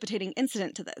precipitating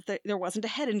incident to this. There wasn't a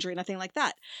head injury, nothing like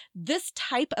that. This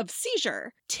type of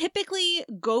seizure typically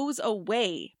goes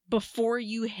away before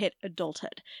you hit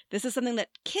adulthood. This is something that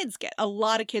kids get. A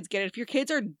lot of kids get it. If your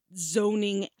kids are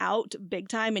zoning out big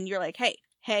time and you're like, hey,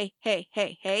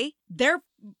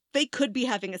 they could be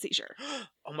having a seizure.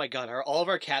 Oh my god, are all of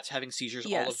our cats having seizures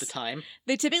all of the time?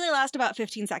 They typically last about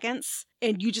 15 seconds,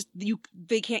 and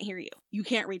they can't hear you. You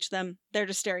can't reach them. They're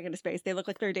just staring into space. They look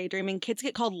like they're daydreaming. Kids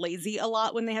get called lazy a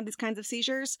lot when they have these kinds of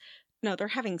seizures. No, they're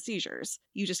having seizures.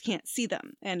 You just can't see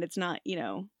them, and it's not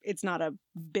a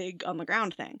big on the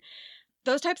ground thing.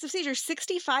 Those types of seizures,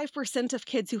 65% of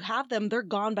kids who have them, they're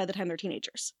gone by the time they're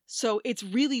teenagers. So it's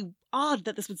really odd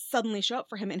that this would suddenly show up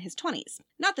for him in his 20s.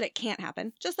 Not that it can't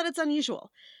happen, just that it's unusual.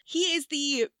 He is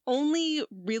the only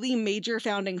really major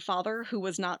founding father who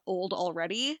was not old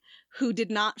already, who did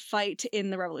not fight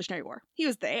in the Revolutionary War. He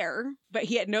was there, but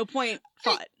he at no point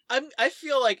fought. I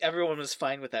feel like everyone was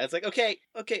fine with that. It's like, okay,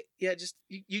 yeah, just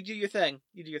you do your thing.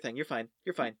 You do your thing. You're fine.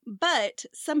 But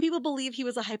some people believe he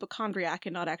was a hypochondriac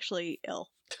and not actually ill.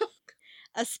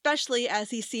 Especially as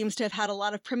he seems to have had a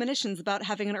lot of premonitions about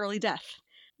having an early death.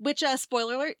 Which,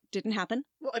 spoiler alert, didn't happen.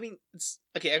 Well, I mean,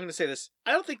 okay, I'm going to say this.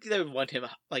 I don't think they would want him,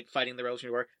 fighting the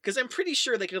Revolutionary War, because I'm pretty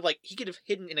sure he could have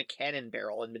hidden in a cannon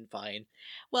barrel and been fine.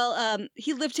 Well,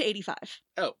 he lived to 85.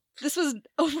 Oh. This was,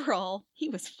 overall, he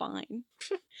was fine.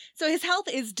 So his health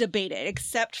is debated,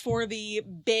 except for the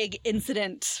big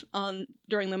incident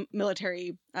during the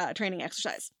military training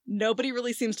exercise. Nobody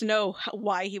really seems to know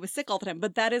why he was sick all the time,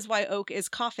 but that is why Oak is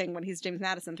coughing when he's James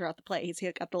Madison throughout the play. He's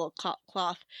got the little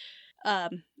cloth.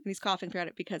 And he's coughing throughout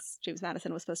it because James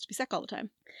Madison was supposed to be sick all the time.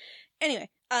 Anyway,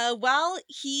 while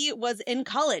he was in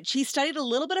college, he studied a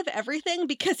little bit of everything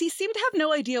because he seemed to have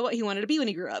no idea what he wanted to be when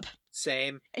he grew up.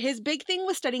 Same. His big thing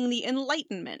was studying the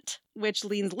Enlightenment, which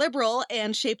leans liberal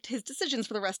and shaped his decisions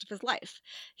for the rest of his life.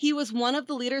 He was one of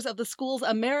the leaders of the school's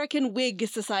American Whig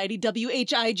Society,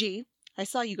 WHIG. I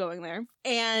saw you going there.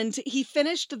 And he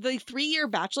finished the 3-year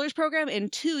bachelor's program in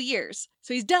 2 years.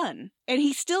 So he's done. And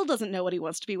he still doesn't know what he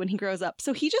wants to be when he grows up.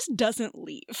 So he just doesn't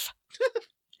leave.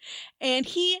 And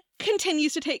he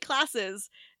continues to take classes.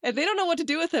 And they don't know what to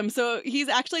do with him. So he's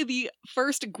actually the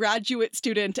first graduate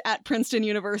student at Princeton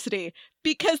University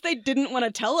because they didn't want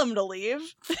to tell him to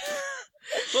leave.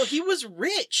 Well, he was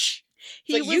rich.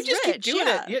 He was you just rich, keep doing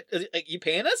it. You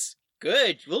paying us?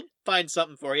 Good. We'll find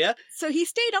something for you. So he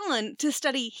stayed on to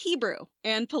study Hebrew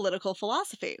and political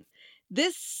philosophy.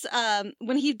 This,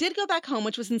 when he did go back home,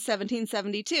 which was in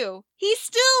 1772, he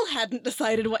still hadn't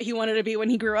decided what he wanted to be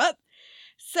when he grew up.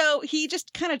 So he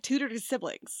just kind of tutored his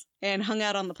siblings and hung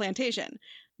out on the plantation.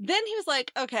 Then he was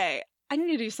like, okay, I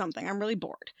need to do something. I'm really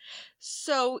bored.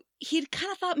 So he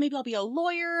kind of thought, maybe I'll be a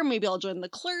lawyer, maybe I'll join the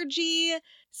clergy.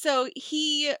 So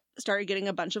he started getting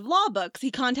a bunch of law books.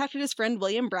 He contacted his friend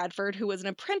William Bradford, who was an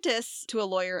apprentice to a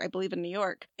lawyer, I believe in New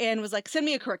York, and was like, send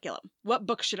me a curriculum. What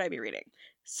books should I be reading?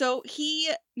 So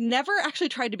he never actually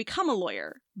tried to become a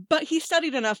lawyer, but he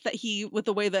studied enough that he, with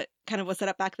the way that kind of was set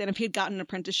up back then, if he had gotten an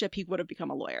apprenticeship, he would have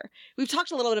become a lawyer. We've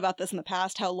talked a little bit about this in the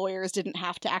past, how lawyers didn't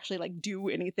have to actually like do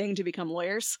anything to become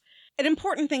lawyers. An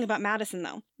important thing about Madison,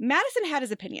 though, Madison had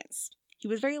his opinions. He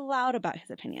was very loud about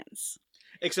his opinions.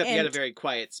 Except he had a very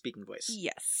quiet speaking voice.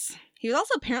 Yes. He was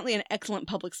also apparently an excellent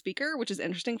public speaker, which is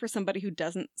interesting for somebody who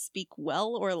doesn't speak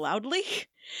well or loudly.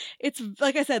 It's,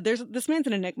 like I said, this man's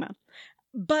an enigma.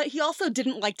 But he also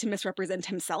didn't like to misrepresent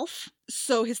himself.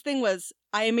 So his thing was,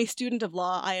 I am a student of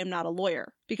law, I am not a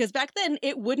lawyer. Because back then,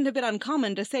 it wouldn't have been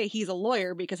uncommon to say he's a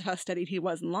lawyer because of how studied he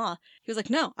was in law. He was like,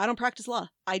 no, I don't practice law.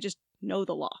 I just know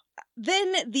the law.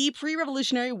 Then the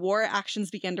pre-Revolutionary War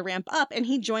actions began to ramp up, and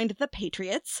he joined the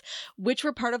Patriots, which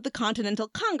were part of the Continental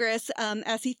Congress,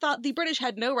 as he thought the British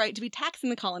had no right to be taxing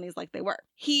the colonies like they were.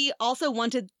 He also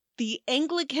wanted the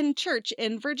Anglican Church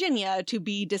in Virginia to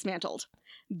be dismantled,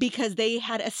 because they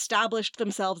had established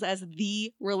themselves as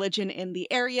the religion in the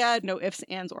area. No ifs,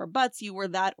 ands, or buts. You were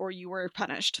that or you were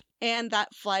punished. And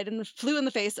that flew in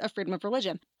the face of freedom of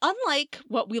religion. Unlike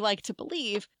what we like to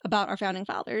believe about our founding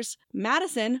fathers,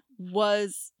 Madison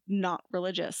was not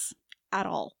religious at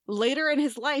all. Later in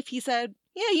his life, he said,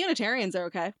 yeah, Unitarians are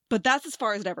okay. But that's as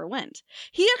far as it ever went.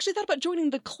 He actually thought about joining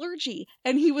the clergy,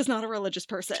 and he was not a religious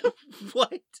person.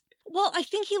 What? Well, I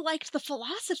think he liked the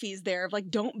philosophies there of, like,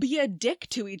 don't be a dick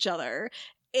to each other.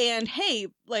 And, hey,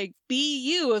 like, be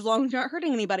you as long as you're not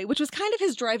hurting anybody, which was kind of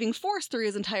his driving force through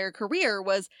his entire career,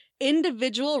 was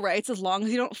individual rights as long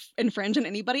as you don't infringe on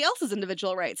anybody else's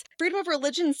individual rights. Freedom of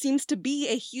religion seems to be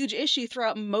a huge issue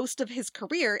throughout most of his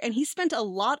career, and he spent a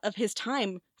lot of his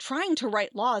time trying to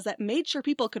write laws that made sure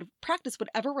people could practice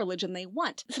whatever religion they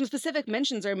want. Some specific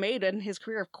mentions are made in his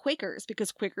career of Quakers,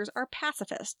 because Quakers are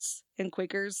pacifists, and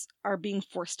Quakers are being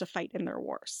forced to fight in their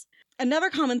wars.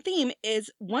 Another common theme is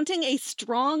wanting a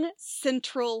strong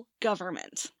central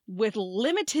government with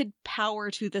limited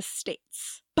power to the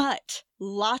states, but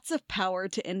lots of power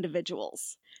to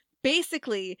individuals.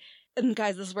 Basically, and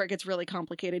guys, this is where it gets really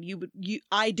complicated.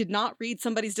 I did not read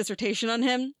somebody's dissertation on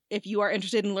him. If you are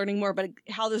interested in learning more about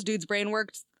how this dude's brain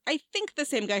worked, I think the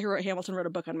same guy who wrote Hamilton wrote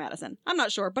a book on Madison. I'm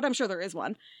not sure, but I'm sure there is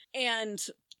one. And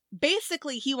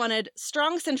basically, he wanted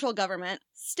strong central government,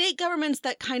 state governments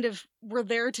that kind of were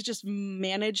there to just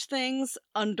manage things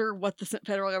under what the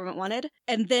federal government wanted,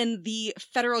 and then the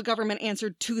federal government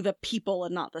answered to the people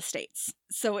and not the states.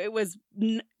 So it was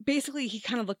basically, he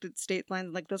kind of looked at state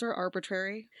lines like, those are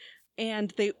arbitrary,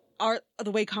 and they are,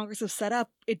 the way Congress is set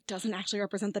up, it doesn't actually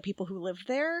represent the people who live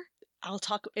there. I'll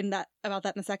talk about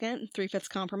that in a second. 3/5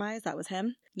 compromise, that was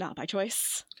him. Not by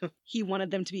choice. He wanted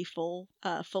them to be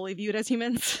fully viewed as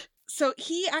humans. So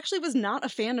he actually was not a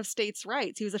fan of states'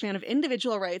 rights. He was a fan of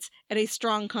individual rights and a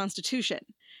strong constitution,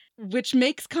 which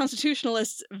makes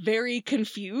constitutionalists very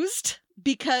confused,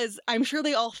 because I'm sure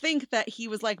they all think that he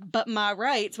was like, but my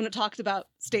rights, when it talks about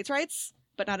states' rights,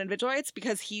 but not individual rights,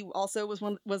 because he also was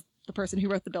the person who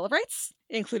wrote the Bill of Rights,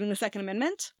 including the Second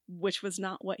Amendment, which was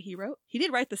not what he wrote. He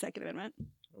did write the Second Amendment.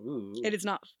 Ooh. It is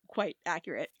not quite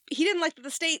accurate. He didn't like that the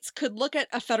states could look at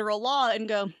a federal law and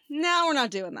go, no, we're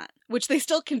not doing that, which they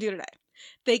still can do today.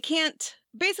 They can't,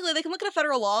 basically, they can look at a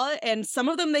federal law, and some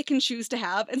of them they can choose to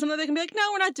have, and some of them they can be like,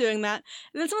 no, we're not doing that.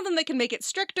 And then some of them they can make it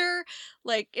stricter.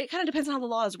 Like, it kind of depends on how the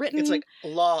law is written. It's like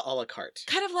law a la carte.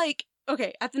 Kind of like,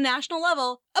 okay, at the national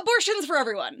level, abortion's for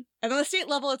everyone. And on the state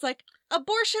level, it's like,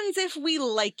 abortion's if we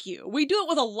like you. We do it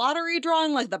with a lottery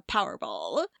drawing like the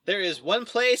Powerball. There is one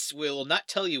place, we will not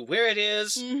tell you where it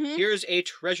is. Mm-hmm. Here's a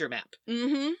treasure map.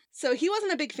 Mm-hmm. So he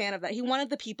wasn't a big fan of that. He wanted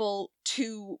the people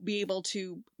to be able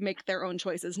to make their own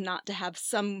choices, not to have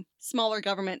some smaller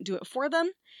government do it for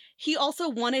them. He also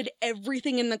wanted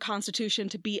everything in the Constitution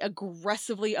to be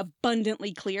aggressively,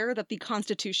 abundantly clear that the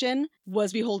Constitution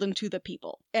was beholden to the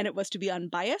people, and it was to be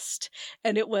unbiased,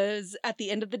 and it was, at the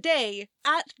end of the day,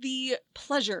 at the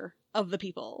pleasure of the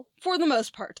people. For the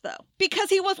most part, though.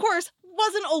 Because he, of course,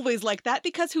 wasn't always like that,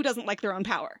 because who doesn't like their own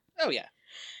power? Oh, yeah.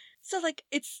 So, like,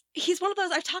 he's one of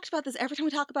those, I've talked about this every time we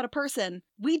talk about a person,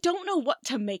 we don't know what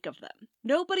to make of them.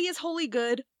 Nobody is wholly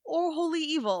good or wholly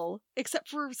evil, except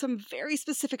for some very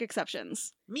specific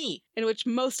exceptions. Me. In which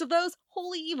most of those,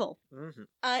 wholly evil. Mm-hmm.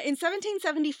 In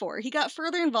 1774, he got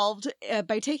further involved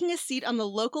by taking a seat on the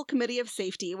local Committee of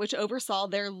Safety, which oversaw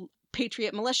their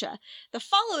Patriot Militia. The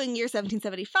following year,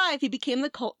 1775, he became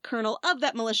the colonel of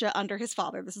that militia under his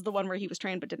father. This is the one where he was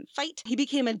trained but didn't fight. He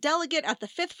became a delegate at the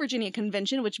 5th Virginia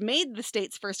Convention, which made the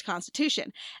state's first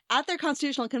constitution. At their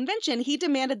constitutional convention, he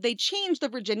demanded they change the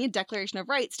Virginia Declaration of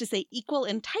Rights to say equal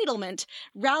entitlement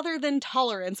rather than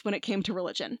tolerance when it came to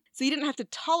religion. So you didn't have to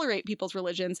tolerate people's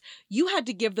religions. You had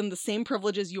to give them the same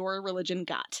privileges your religion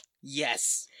got.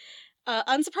 Yes.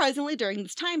 Unsurprisingly, during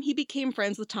this time, he became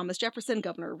friends with Thomas Jefferson,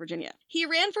 governor of Virginia. He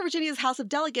ran for Virginia's House of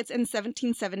Delegates in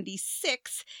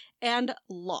 1776 and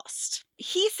lost.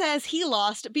 He says he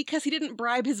lost because he didn't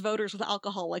bribe his voters with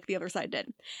alcohol like the other side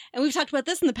did. And we've talked about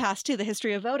this in the past, too, the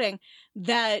history of voting,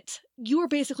 that you were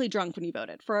basically drunk when you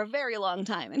voted for a very long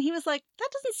time. And he was like, that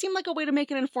doesn't seem like a way to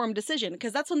make an informed decision,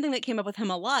 because that's one thing that came up with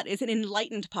him a lot, is an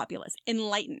enlightened populace.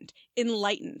 Enlightened.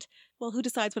 Well, who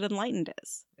decides what enlightened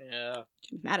is? Yeah.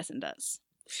 Madison does.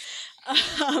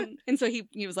 And so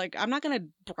he was like, I'm not going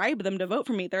to bribe them to vote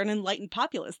for me. They're an enlightened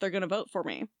populace. They're going to vote for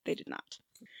me. They did not.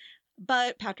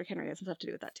 But Patrick Henry has some stuff to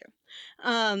do with that,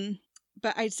 too.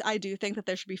 But I do think that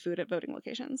there should be food at voting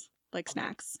locations, like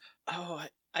snacks. Oh,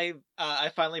 I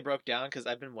finally broke down because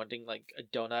I've been wanting like a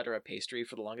donut or a pastry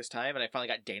for the longest time, and I finally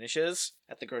got Danishes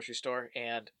at the grocery store,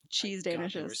 and cheese God,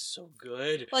 Danishes. they were so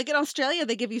good. Like in Australia,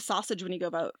 they give you sausage when you go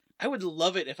vote. I would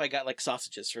love it if I got like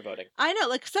sausages for voting. I know,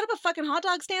 like set up a fucking hot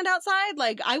dog stand outside.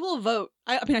 Like I will vote.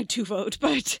 I mean, I do vote,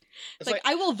 but like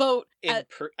I will vote. I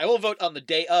will vote on the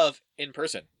day of in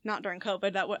person. Not during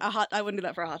COVID. I wouldn't do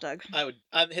that for a hot dog.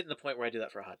 I'm hitting the point where I do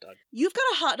that for a hot dog. You've got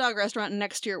a hot dog restaurant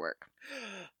next to your work.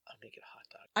 I'm gonna get a hot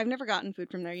dog. I've never gotten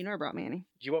food from there. You never brought me any. Do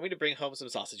you want me to bring home some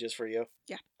sausages for you?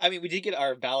 Yeah. I mean, we did get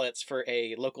our ballots for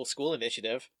a local school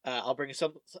initiative. I'll bring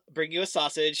you a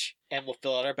sausage, and we'll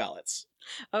fill out our ballots.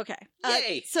 Okay.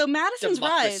 Yay! So Madison's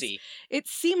Democracy. rise, it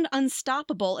seemed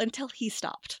unstoppable until he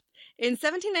stopped. In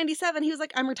 1797, he was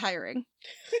like, I'm retiring.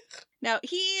 Now,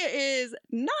 he is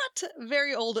not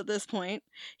very old at this point.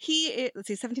 Let's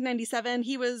see, 1797,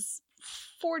 he was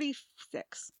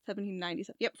 46.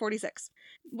 1797. Yep, 46.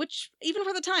 Which, even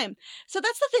for the time. So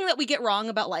that's the thing that we get wrong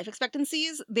about life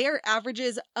expectancies. They're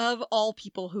averages of all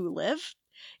people who live.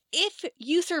 If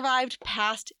you survived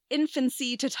past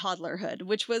infancy to toddlerhood,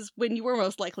 which was when you were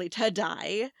most likely to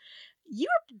die, you're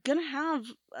gonna have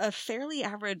a fairly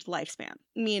average lifespan.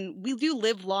 I mean, we do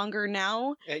live longer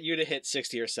now. You'd have hit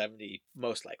 60 or 70,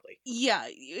 most likely. Yeah,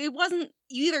 it wasn't,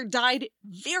 you either died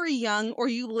very young or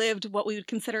you lived what we would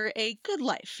consider a good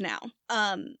life now.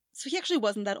 So he actually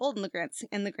wasn't that old in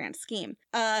the grand scheme.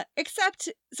 Except,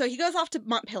 so he goes off to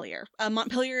Montpelier.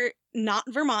 Montpelier, not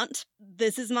Vermont.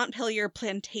 This is Montpelier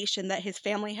plantation that his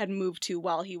family had moved to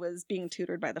while he was being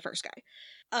tutored by the first guy.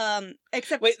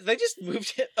 Except... Wait, they just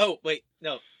moved it? Oh, wait,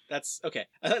 no. That's okay.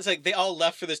 It's like they all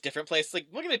left for this different place. Like,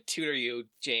 we're gonna tutor you,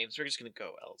 James. We're just gonna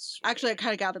go elsewhere. Actually, I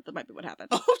kind of gathered that might be what happened.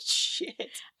 Oh,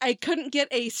 shit. I couldn't get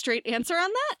a straight answer on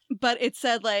that, but it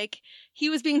said, like, he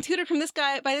was being tutored by this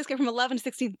guy from 11 to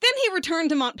 16. Then he returned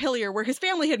to Montpelier, where his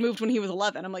family had moved when he was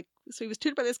 11. I'm like, so he was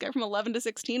tutored by this guy from 11 to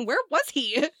 16? Where was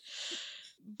he?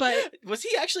 But was he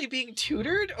actually being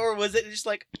tutored, or was it just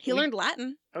like... He learned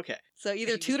Latin. Okay. So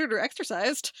either tutored or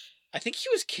exercised. I think he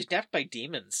was kidnapped by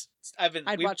demons.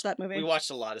 I'd watch that movie. We watched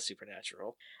a lot of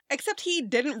Supernatural. Except he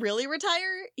didn't really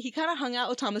retire. He kind of hung out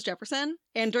with Thomas Jefferson.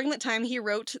 And during that time, he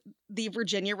wrote the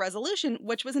Virginia Resolution,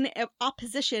 which was in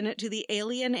opposition to the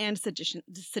Alien and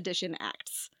Sedition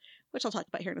Acts, which I'll talk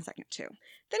about here in a second, too.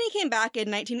 Then he came back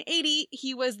in 1980.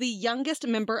 He was the youngest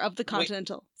member of the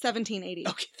Continental... 1780.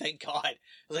 Okay, thank God. I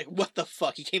was like, what the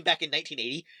fuck? He came back in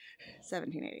 1980?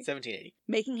 1780. 1780.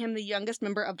 Making him the youngest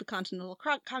member of the Continental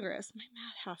Congress. My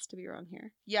math has to be wrong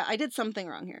here. Yeah, I did something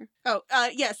wrong here. Oh,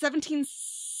 yeah,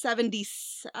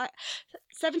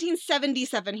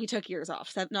 1777 he took years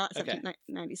off, not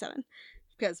 1797,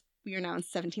 because we are now in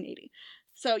 1780.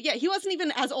 So, yeah, he wasn't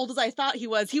even as old as I thought he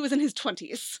was. He was in his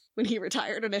 20s when he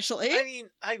retired initially. I mean,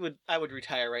 I would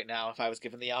retire right now if I was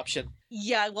given the option.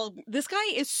 Yeah, well, this guy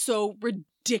is so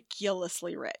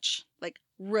ridiculously rich. Like,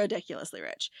 ridiculously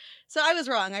rich. So I was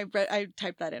wrong. I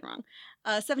typed that in wrong.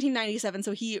 1797,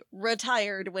 so he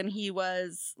retired when he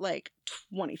was, like,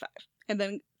 25. And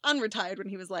then unretired when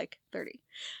he was, like, 30.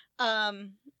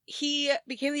 He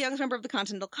became the youngest member of the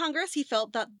Continental Congress. He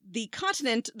felt that the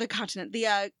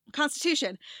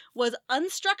Constitution was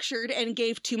unstructured and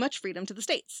gave too much freedom to the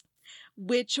states,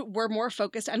 which were more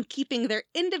focused on keeping their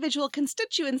individual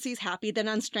constituencies happy than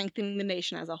on strengthening the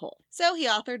nation as a whole. So he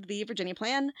authored the Virginia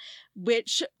Plan,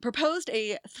 which proposed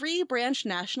a 3-branch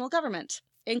national government,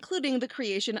 including the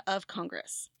creation of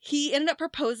Congress. He ended up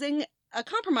proposing a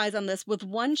compromise on this, with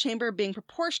one chamber being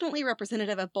proportionally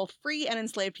representative of both free and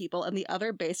enslaved people and the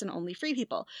other based on only free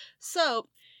people. So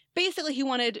basically, he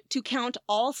wanted to count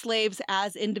all slaves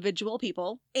as individual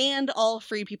people and all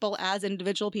free people as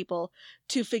individual people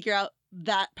to figure out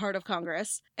that part of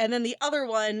Congress. And then the other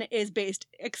one is based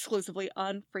exclusively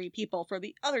on free people for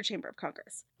the other chamber of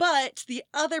Congress. But the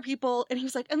other people, and he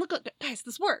was like, and look, guys,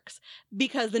 this works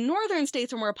because the northern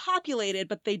states are more populated,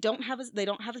 but they don't have as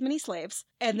many slaves.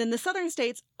 And then the southern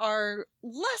states are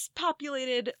less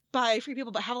populated by free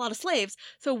people, but have a lot of slaves.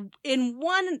 So in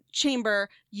one chamber,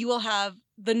 you will have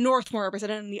the North more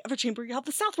represented, and in the other chamber, you have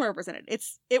the South more represented.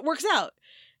 It works out.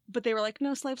 But they were like,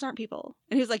 no, slaves aren't people.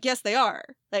 And he was like, yes, they are.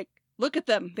 Like, look at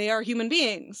them. They are human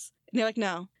beings. And they're like,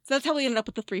 no. So that's how we ended up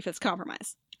with the 3/5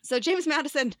 compromise. So James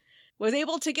Madison was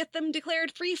able to get them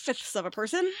declared 3/5 of a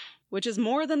person, which is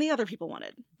more than the other people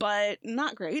wanted, but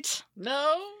not great.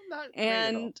 No, not great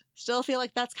at all. And still feel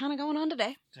like that's kind of going on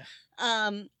today.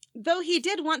 Though he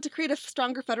did want to create a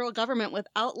stronger federal government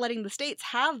without letting the states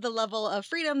have the level of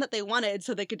freedom that they wanted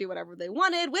so they could do whatever they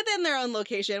wanted within their own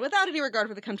location without any regard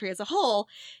for the country as a whole,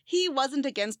 he wasn't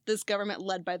against this government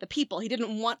led by the people. He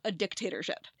didn't want a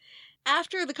dictatorship.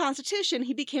 After the Constitution,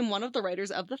 he became one of the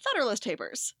writers of the Federalist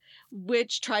Papers,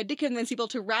 which tried to convince people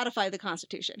to ratify the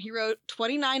Constitution. He wrote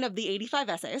 29 of the 85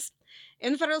 essays.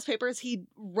 In the Federalist Papers, he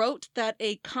wrote that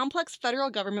a complex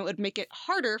federal government would make it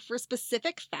harder for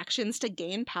specific factions to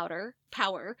gain power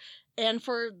and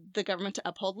for the government to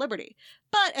uphold liberty.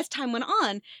 But as time went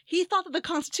on, he thought that the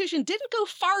Constitution didn't go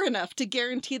far enough to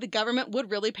guarantee the government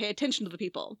would really pay attention to the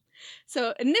people.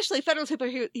 So initially, Federalist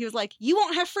Papers, he was like, you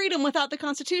won't have freedom without the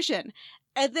Constitution.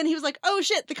 And then he was like, oh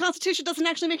shit, the Constitution doesn't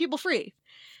actually make people free.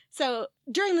 So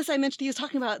during this, I mentioned he was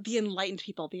talking about the enlightened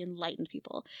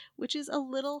people, which is a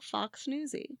little Fox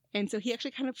Newsy. And so he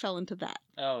actually kind of fell into that.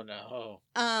 Oh, no.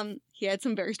 He had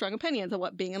some very strong opinions on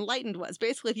what being enlightened was.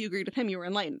 Basically, if you agreed with him, you were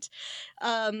enlightened.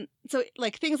 So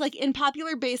like things like in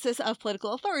popular basis of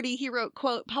political authority, he wrote,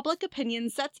 quote, public opinion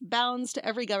sets bounds to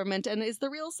every government and is the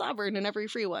real sovereign in every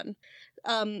free one.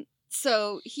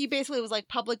 So he basically was like,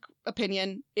 public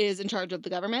opinion is in charge of the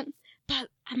government. But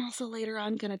I'm also later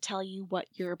on going to tell you what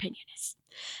your opinion is.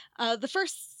 The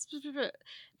first...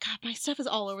 God, my stuff is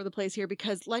all over the place here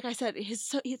because, like I said,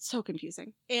 it's so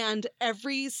confusing. And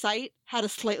every site had a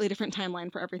slightly different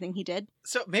timeline for everything he did.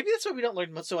 So maybe that's why we don't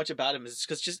learn so much about him, is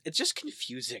because it's just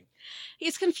confusing.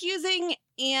 He's confusing,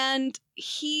 and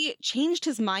he changed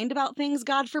his mind about things,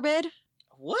 God forbid.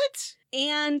 What?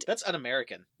 And that's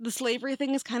un-American. The slavery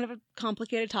thing is kind of a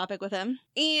complicated topic with him.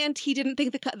 And he didn't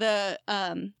think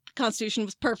the Constitution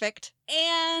was perfect,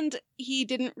 and he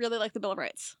didn't really like the Bill of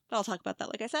Rights. But I'll talk about that,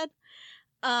 like I said.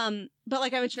 But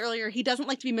like I mentioned earlier, he doesn't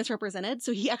like to be misrepresented,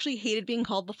 so he actually hated being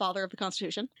called the father of the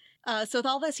Constitution. So with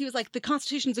all this, he was like, the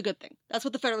Constitution's a good thing. That's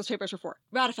what the Federalist Papers were for.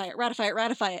 Ratify it, ratify it,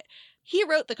 ratify it. He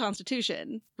wrote the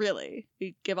Constitution, really.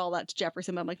 We give all that to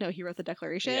Jefferson, but I'm like, no, he wrote the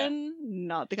Declaration,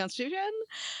 not the Constitution.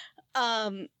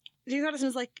 James Madison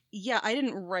was like, yeah, I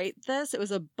didn't write this. It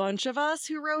was a bunch of us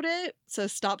who wrote it, so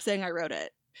stop saying I wrote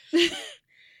it.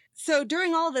 So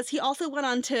during all of this, he also went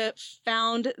on to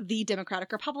found the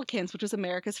Democratic Republicans, which was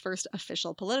America's first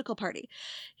official political party.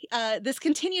 This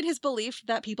continued his belief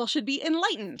that people should be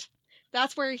enlightened.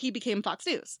 That's where he became Fox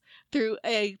News, through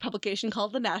a publication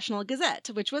called the National Gazette,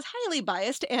 which was highly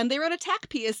biased, and they wrote attack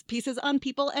pieces on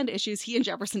people and issues he and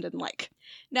Jefferson didn't like.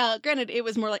 Now, granted, it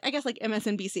was more like, I guess, like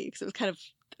MSNBC, because it was kind of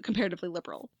comparatively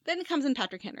liberal. Then comes in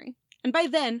Patrick Henry. And by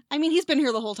then, I mean, he's been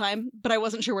here the whole time, but I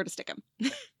wasn't sure where to stick him.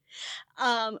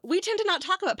 We tend to not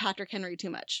talk about Patrick Henry too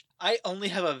much. I only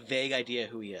have a vague idea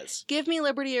who he is. Give me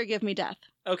liberty or give me death.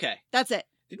 Okay. That's it.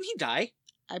 Didn't he die?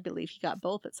 I believe he got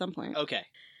both at some point. Okay.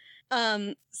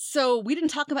 So we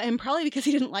didn't talk about him probably because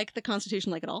he didn't like the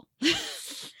Constitution like at all.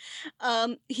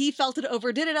 He felt it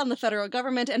overdid it on the federal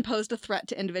government and posed a threat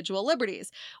to individual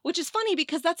liberties, which is funny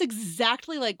because that's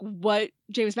exactly like what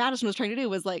James Madison was trying to do.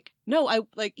 Was like, no,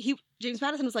 James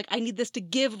Madison was like, I need this to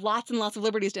give lots and lots of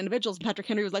liberties to individuals. And Patrick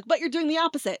Henry was like, but you're doing the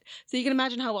opposite. So you can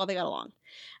imagine how well they got along.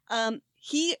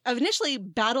 He initially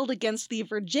battled against the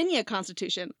Virginia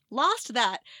Constitution, lost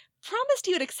that, promised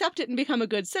he would accept it and become a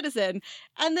good citizen,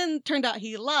 and then turned out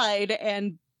he lied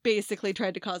and basically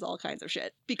tried to cause all kinds of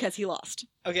shit because he lost.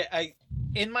 Okay,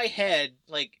 in my head,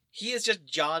 like, he is just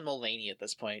John Mulaney at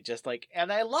this point, just like,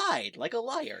 and I lied, like a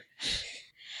liar.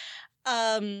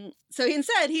 So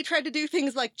instead, he tried to do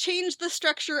things like change the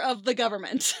structure of the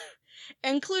government.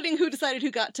 including who decided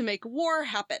who got to make war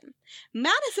happen.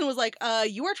 Madison was like,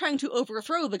 you are trying to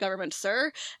overthrow the government,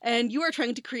 sir, and you are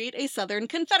trying to create a Southern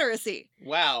Confederacy.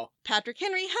 Wow. Patrick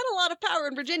Henry had a lot of power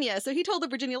in Virginia, so he told the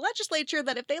Virginia legislature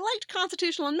that if they liked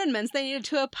constitutional amendments, they needed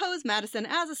to oppose Madison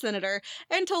as a senator,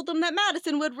 and told them that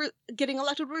Madison getting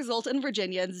elected would result in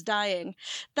Virginians dying.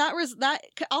 That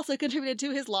also contributed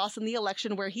to his loss in the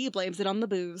election, where he blames it on the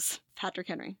booze. Patrick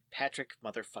Henry. Patrick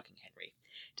motherfucking Henry.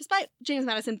 Despite James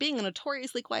Madison being a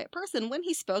notoriously quiet person, when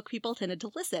he spoke, people tended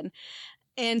to listen.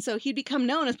 And so he'd become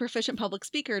known as proficient public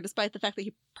speaker, despite the fact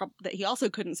that he also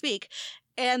couldn't speak.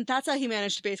 And that's how he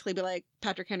managed to basically be like,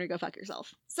 Patrick Henry, go fuck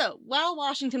yourself. So while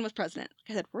Washington was president,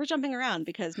 like I said, we're jumping around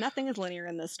because nothing is linear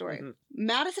in this story. Mm-hmm.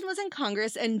 Madison was in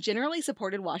Congress and generally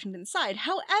supported Washington's side.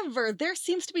 However, there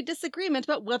seems to be disagreement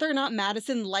about whether or not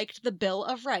Madison liked the Bill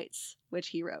of Rights, which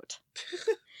he wrote.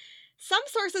 Some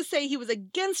sources say he was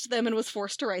against them and was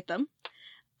forced to write them.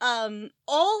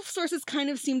 All sources kind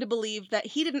of seem to believe that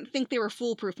he didn't think they were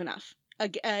foolproof enough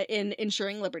in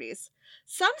ensuring liberties.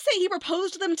 Some say he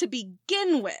proposed them to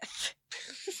begin with,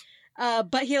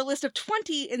 but he had a list of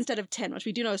 20 instead of 10, which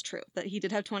we do know is true, that he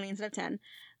did have 20 instead of 10,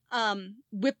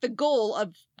 with the goal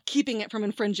of keeping it from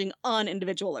infringing on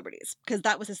individual liberties, because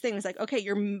that was his thing. It's like, okay,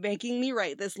 you're making me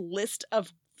write this list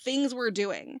of things we're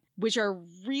doing, which are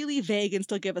really vague and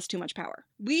still give us too much power.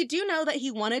 We do know that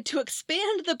he wanted to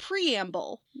expand the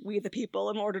preamble, we the people,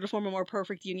 in order to form a more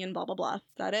perfect union, blah, blah, blah. Is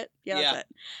that it? Yeah, that's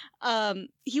it.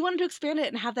 He wanted to expand it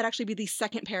and have that actually be the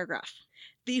second paragraph.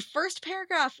 The first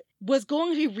paragraph was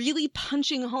going to be really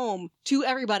punching home to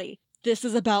everybody. This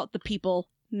is about the people,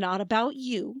 not about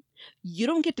you. You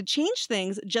don't get to change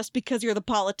things just because you're the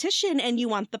politician and you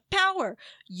want the power.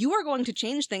 You are going to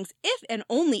change things if and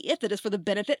only if it is for the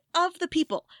benefit of the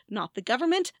people, not the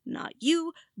government, not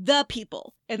you, the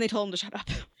people. And they told him to shut up.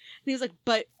 And he was like,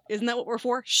 but isn't that what we're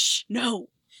for? Shh, no,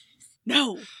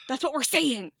 that's what we're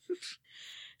saying.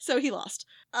 So he lost.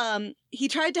 He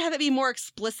tried to have it be more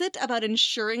explicit about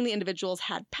ensuring the individuals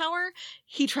had power.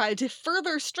 He tried to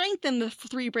further strengthen the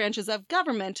three branches of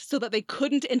government so that they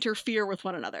couldn't interfere with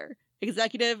one another.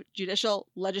 Executive, judicial,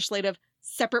 legislative,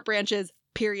 separate branches,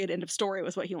 period, end of story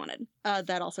was what he wanted.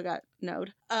 That also got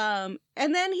noed. And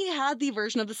then he had the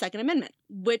version of the Second Amendment,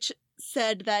 which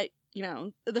said that,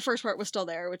 the first part was still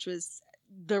there, which was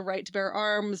the right to bear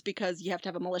arms because you have to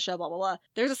have a militia, blah, blah, blah.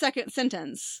 There's a second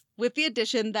sentence with the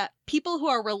addition that people who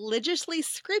are religiously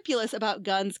scrupulous about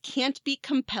guns can't be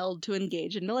compelled to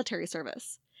engage in military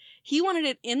service. He wanted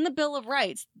it in the Bill of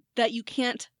Rights that you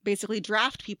can't basically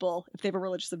draft people if they have a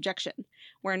religious objection.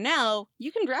 Where now,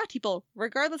 you can draft people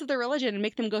regardless of their religion and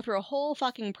make them go through a whole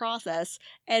fucking process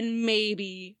and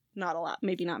maybe not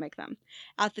make them.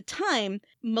 At the time,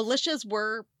 militias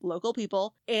were local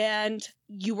people and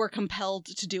you were compelled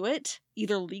to do it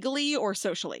either legally or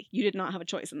socially. You did not have a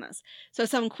choice in this. So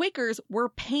some Quakers were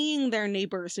paying their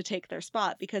neighbors to take their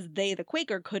spot because they, the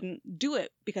Quaker, couldn't do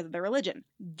it because of their religion.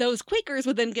 Those Quakers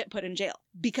would then get put in jail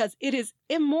because it is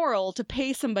immoral to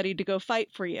pay somebody to go fight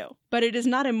for you, but it is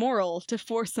not immoral to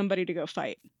force somebody to go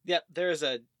fight. Yep, there's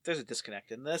a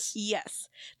disconnect in this. Yes.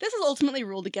 This was ultimately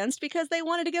ruled against because they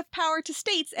wanted to give power to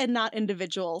states and not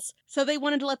individuals. So they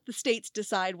wanted to let the states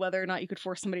decide whether or not you could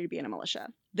force somebody to be in a militia.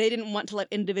 They didn't want to let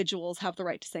individuals have the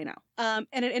right to say no.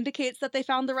 And it indicates that they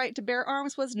found the right to bear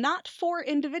arms was not for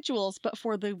individuals, but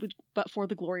for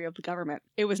the glory of the government.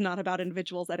 It was not about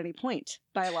individuals at any point,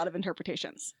 by a lot of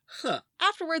interpretations. Huh.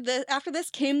 After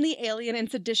this came the Alien and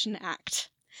Sedition Act.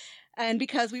 And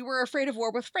because we were afraid of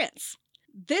war with France.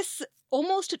 This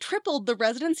almost tripled the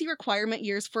residency requirement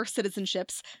years for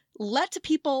citizenships, let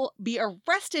people be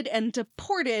arrested and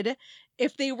deported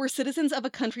if they were citizens of a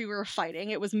country we were fighting.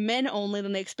 It was men only,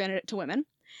 then they expanded it to women.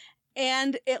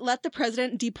 And it let the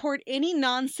president deport any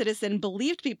non-citizen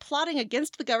believed to be plotting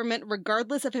against the government,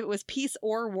 regardless if it was peace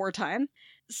or wartime.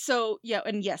 So, yeah,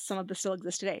 and yes, some of this still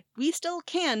exists today. We still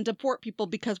can deport people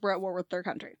because we're at war with their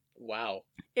country. Wow.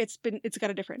 It's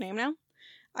got a different name now.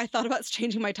 I thought about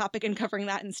changing my topic and covering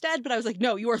that instead, but I was like,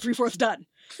 no, you are 3/4 done.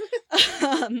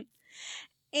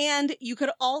 And you could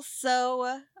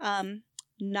also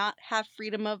not have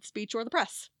freedom of speech or the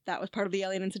press. That was part of the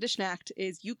Alien and Sedition Act,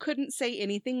 is you couldn't say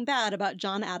anything bad about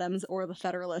John Adams or the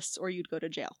Federalists or you'd go to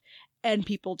jail. And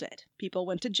people did. People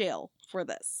went to jail for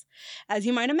this. As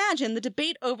you might imagine, the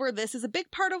debate over this is a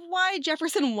big part of why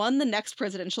Jefferson won the next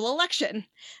presidential election,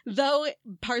 though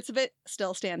parts of it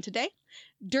still stand today.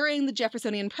 During the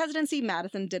Jeffersonian presidency,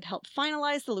 Madison did help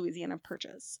finalize the Louisiana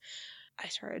Purchase. I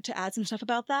started to add some stuff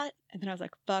about that. And then I was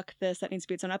like, fuck this. That needs to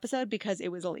be its own episode because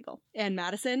it was illegal. And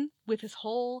Madison, with his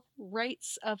whole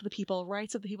rights of the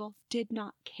people, did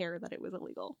not care that it was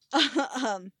illegal.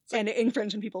 And it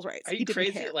infringed on people's rights. Are you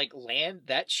crazy? Like, land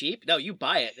that cheap? No, you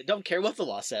buy it. Don't care what the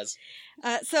law says.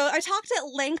 So I talked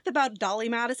at length about Dolly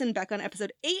Madison back on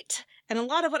episode 8. And a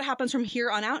lot of what happens from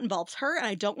here on out involves her. And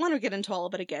I don't want to get into all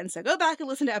of it again. So go back and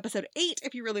listen to episode 8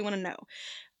 if you really want to know.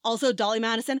 Also, Dolly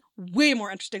Madison, way more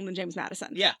interesting than James Madison.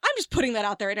 Yeah. I'm just putting that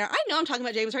out there right now. I know I'm talking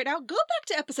about James right now. Go back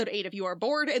to episode 8 if you are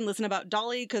bored and listen about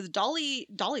Dolly, because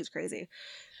Dolly's crazy.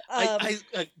 I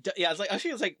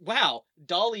was like, wow,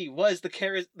 Dolly was the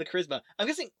charisma. I'm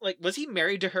guessing, like, was he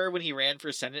married to her when he ran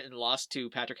for Senate and lost to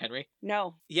Patrick Henry?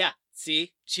 No. Yeah.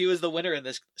 See, she was the winner in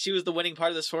this. She was the winning part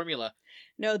of this formula.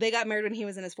 No, they got married when he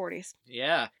was in his 40s.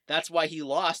 Yeah, that's why he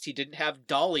lost. He didn't have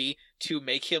Dolly to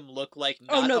make him look like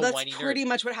not a whiny nerd. That's pretty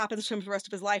much what happens to him for the rest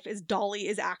of his life, is Dolly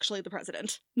is actually the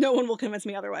president. No one will convince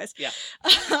me otherwise. Yeah.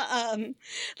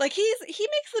 Like, he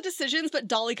makes the decisions, but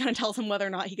Dolly kind of tells him whether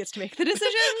or not he gets to make the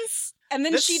decisions. And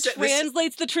then she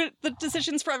translates the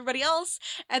decisions for everybody else.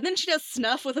 And then she does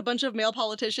snuff with a bunch of male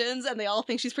politicians, and they all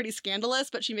think she's pretty scandalous,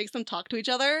 but she makes them talk to each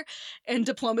other. And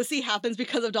diplomacy happens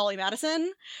because of Dolly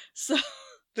Madison. So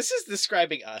this is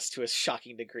describing us to a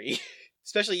shocking degree.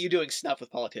 Especially you doing snuff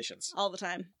with politicians. All the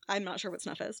time. I'm not sure what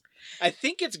snuff is. I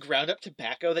think it's ground up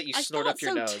tobacco that you snort up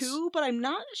your nose. Too, but I'm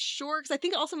not sure, because I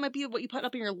think it also might be what you put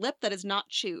up in your lip that is not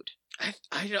chewed.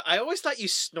 I always thought you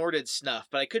snorted snuff,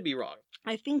 but I could be wrong.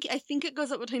 I think it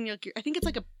goes up between your. I think it's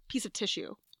like a piece of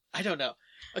tissue. I don't know.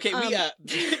 Okay,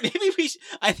 maybe we.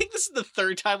 I think this is the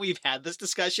third time we've had this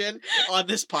discussion on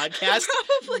this podcast.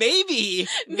 Maybe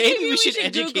we should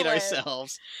educate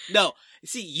ourselves. No,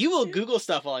 see, you will Google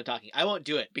stuff while I'm talking. I won't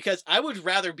do it because I would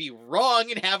rather be wrong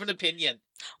and have an opinion.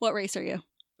 What race are you?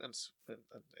 I'm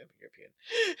European.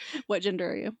 What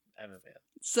gender are you? I'm a man.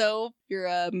 So you're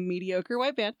a mediocre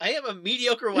white man. I am a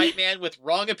mediocre white man with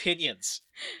wrong opinions.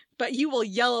 But you will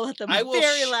yell at them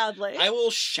very loudly. I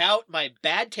will shout my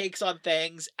bad takes on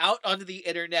things out onto the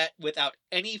internet without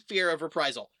any fear of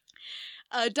reprisal.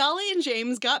 Dolly and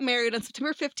James got married on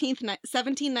September 15th,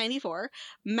 1794.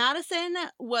 Madison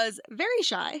was very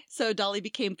shy, so Dolly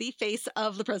became the face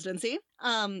of the presidency.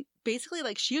 Basically,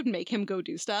 like, she would make him go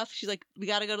do stuff. She's like, we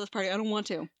gotta go to this party. I don't want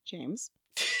to. James,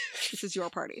 this is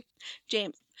your party.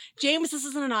 James, this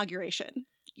is an inauguration.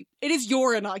 It is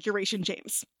your inauguration,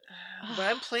 James. But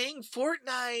I'm playing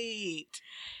Fortnite.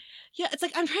 Yeah, it's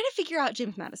like, I'm trying to figure out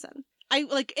James Madison.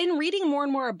 In reading more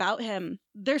and more about him,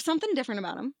 there's something different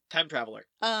about him. Time traveler.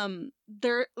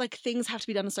 Things have to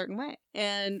be done a certain way.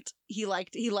 And he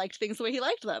liked things the way he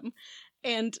liked them.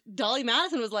 And Dolly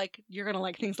Madison was like, you're going to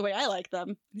like things the way I like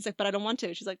them. He's like, but I don't want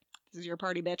to. She's like, this is your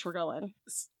party, bitch. We're going.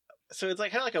 So it's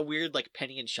like kind of like a weird like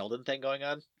Penny and Sheldon thing going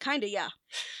on. Kind of, yeah.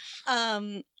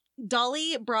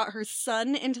 Dolly brought her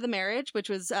son into the marriage, which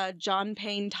was John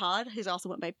Payne Todd. He also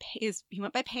went by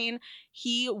Payne.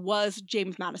 He was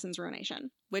James Madison's ruination,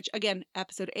 which again,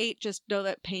 episode 8, just know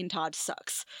that Payne Todd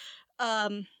sucks.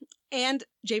 And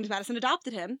James Madison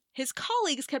adopted him. His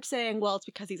colleagues kept saying, well, it's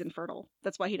because he's infertile.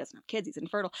 That's why he doesn't have kids. He's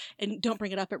infertile. And don't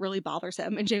bring it up. It really bothers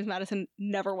him. And James Madison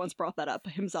never once brought that up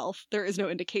himself. There is no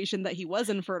indication that he was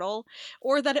infertile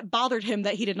or that it bothered him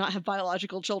that he did not have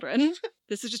biological children.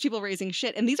 This is just people raising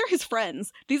shit. And these are his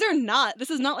friends. This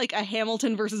is not like a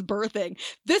Hamilton versus Burr thing.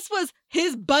 This was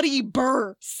his buddy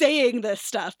Burr saying this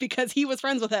stuff because he was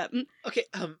friends with him. Okay,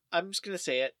 I'm just going to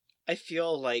say it. I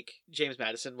feel like James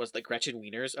Madison was the Gretchen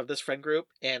Wieners of this friend group,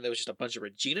 and there was just a bunch of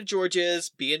Regina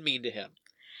Georges being mean to him.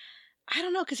 I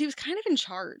don't know, because he was kind of in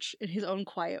charge in his own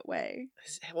quiet way.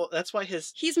 Well, that's why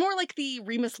he's more like the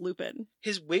Remus Lupin.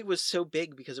 His weight was so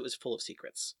big because it was full of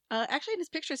secrets. Actually, in his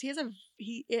pictures,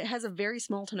 it has a very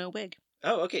small to no wig.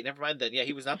 Oh, okay, never mind then. Yeah,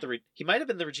 he was not he might have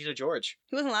been the Regina George.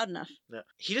 He wasn't loud enough. No.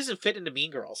 He doesn't fit into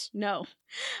Mean Girls. No.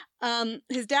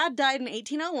 His dad died in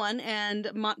 1801,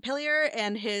 and Montpelier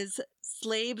and his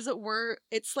slaves were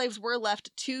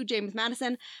left to James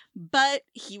Madison, but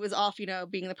he was off,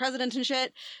 being the president and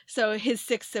shit, so his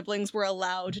 6 siblings were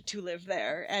allowed to live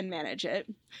there and manage it.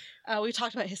 We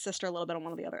talked about his sister a little bit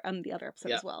on the other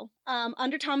episode as well.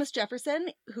 Under Thomas Jefferson,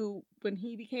 who, when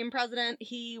he became president,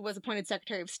 he was appointed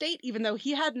Secretary of State, even though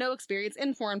he had no experience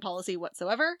in foreign policy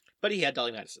whatsoever. But he had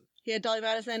Dolly Madison.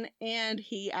 And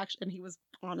he was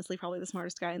honestly probably the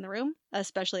smartest guy in the room,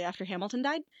 especially after Hamilton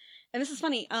died. And this is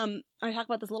funny. I talk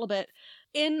about this a little bit.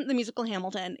 In the musical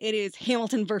Hamilton, it is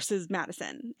Hamilton versus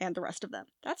Madison and the rest of them.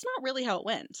 That's not really how it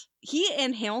went. He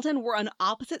and Hamilton were on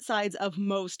opposite sides of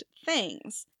most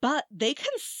things, but they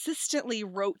consistently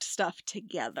wrote stuff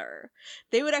together.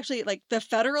 They would actually, like, the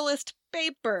Federalist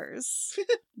Papers.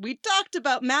 We talked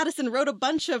about Madison wrote a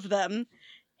bunch of them.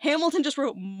 Hamilton just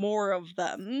wrote more of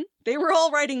them. They were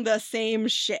all writing the same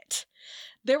shit.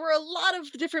 There were a lot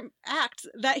of different acts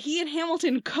that he and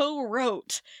Hamilton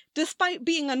co-wrote, despite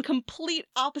being on complete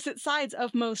opposite sides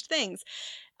of most things.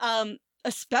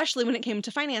 Especially when it came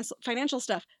to financial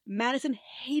stuff. Madison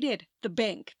hated the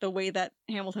bank the way that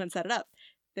Hamilton had set it up.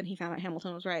 Then he found out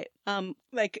Hamilton was right.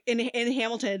 Like in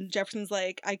Hamilton, Jefferson's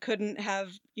like, I couldn't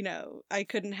have undone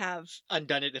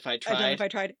it if I tried. Undone if I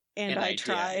tried, and I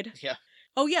tried. Yeah.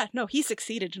 Oh yeah, no, he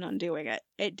succeeded in undoing it.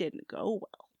 It didn't go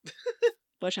well.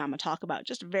 Which I'm going to talk about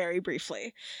just very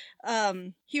briefly.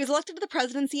 He was elected to the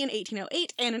presidency in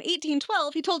 1808, and in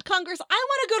 1812, he told Congress, I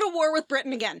want to go to war with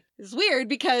Britain again. It's weird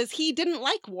because he didn't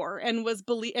like war and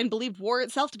believed war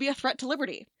itself to be a threat to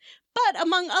liberty. But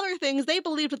among other things, they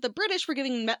believed that the British were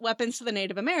giving weapons to the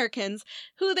Native Americans,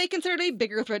 who they considered a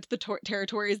bigger threat to the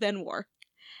territories than war.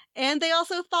 And they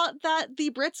also thought that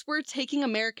the Brits were taking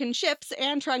American ships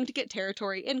and trying to get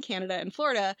territory in Canada and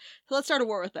Florida. So let's start a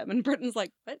war with them. And Britain's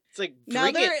like, what? It's like, now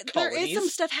there is some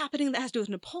stuff happening that has to do with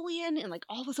Napoleon and like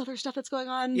all this other stuff that's going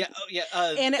on. Yeah,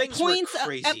 and at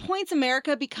points,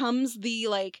 America becomes the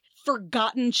like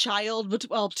forgotten child. But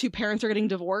two parents are getting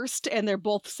divorced, and they're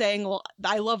both saying, "Well,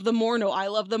 I love them more." No, I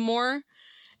love them more.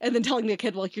 And then telling the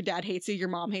kid, well, like, your dad hates you, your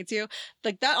mom hates you.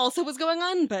 Like, that also was going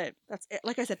on, but that's it.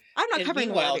 Like I said, I'm not covering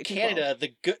the war of 1812.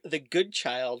 Canada, the good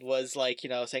child was, like,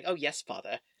 saying, oh, yes,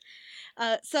 father.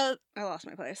 So, I lost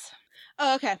my place.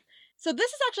 Oh, okay. So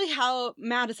this is actually how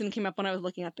Madison came up when I was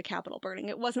looking at the Capitol burning.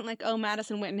 It wasn't like, oh,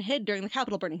 Madison went and hid during the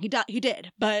Capitol burning. He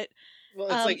did, but... Well,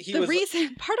 it's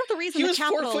like part of the reason he the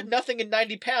Capitol... He was 4'0" and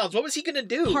 90 pounds. What was he going to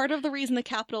do? Part of the reason the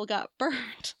Capitol got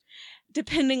burned,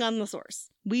 depending on the source.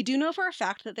 We do know for a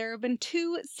fact that there have been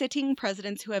 2 sitting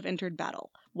presidents who have entered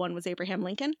battle. One was Abraham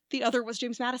Lincoln. The other was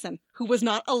James Madison, who was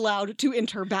not allowed to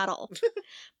enter battle.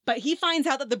 But he finds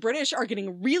out that the British are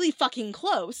getting really fucking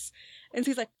close. And so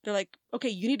he's like, they're like, okay,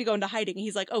 you need to go into hiding. And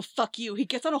he's like, oh, fuck you. He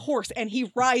gets on a horse and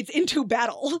he rides into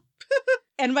battle.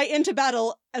 And by into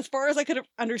battle, as far as I could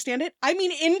understand it, I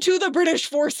mean into the British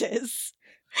forces.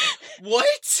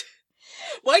 What?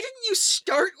 Why didn't you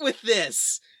start with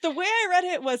this? The way I read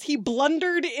it was he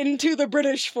blundered into the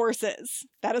British forces.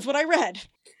 That is what I read.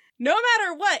 No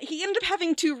matter what, he ended up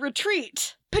having to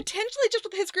retreat. Potentially just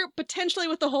with his group, potentially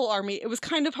with the whole army. It was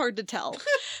kind of hard to tell.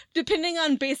 Depending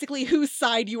on basically whose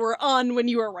side you were on when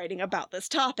you were writing about this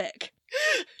topic.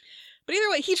 But either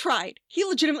way, he tried. He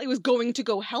legitimately was going to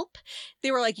go help.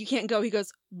 They were like, you can't go. He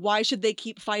goes, why should they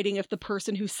keep fighting if the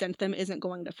person who sent them isn't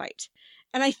going to fight?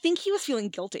 And I think he was feeling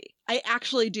guilty. I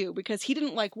actually do, because he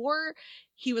didn't like war.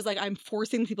 He was like, I'm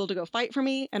forcing people to go fight for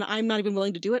me, and I'm not even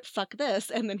willing to do it. Fuck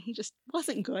this. And then he just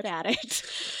wasn't good at it.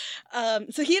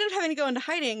 So he ended up having to go into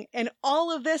hiding, and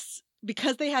all of this,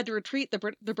 because they had to retreat, the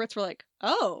Brits were like,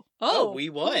 oh, we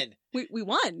won. We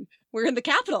won. We're in the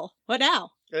capital. What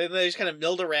now? And they just kind of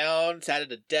milled around, sat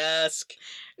at a desk.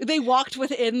 They walked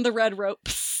within the red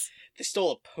ropes. They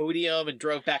stole a podium and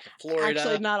drove back to Florida.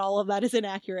 Actually, not all of that is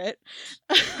inaccurate.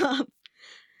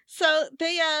 So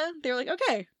they were like,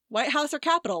 okay, White House or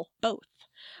Capitol? Both.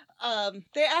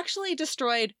 They actually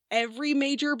destroyed every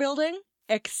major building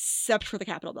except for the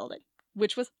Capitol building,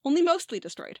 which was only mostly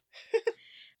destroyed.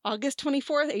 August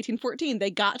 24th, 1814,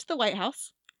 they got to the White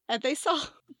House, and they saw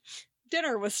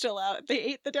dinner was still out. They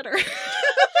ate the dinner. They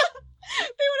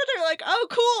went in there like, oh,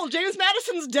 cool, James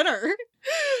Madison's dinner.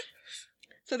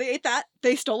 So they ate that,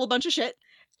 they stole a bunch of shit,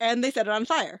 and they set it on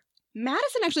fire.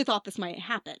 Madison actually thought this might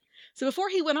happen. So before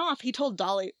he went off, he told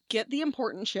Dolly, get the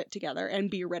important shit together and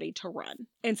be ready to run.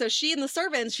 And so she and the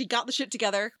servants, she got the shit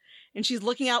together, and she's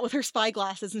looking out with her spy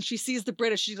glasses, and she sees the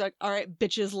British. She's like, all right,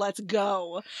 bitches, let's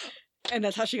go. And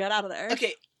that's how she got out of there.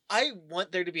 Okay, I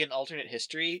want there to be an alternate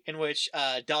history in which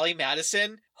Dolly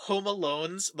Madison home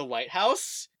alones the White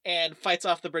House and fights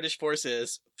off the British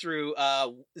forces through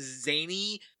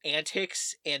zany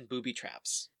antics and booby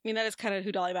traps. I mean, that is kind of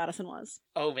who Dolly Madison was.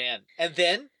 Oh, man. And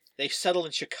then they settle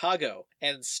in Chicago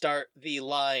and start the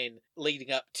line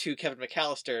leading up to Kevin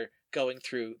McAllister going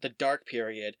through the dark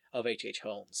period of H.H.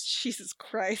 Holmes. Jesus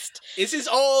Christ. This is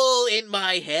all in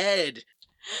my head.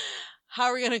 How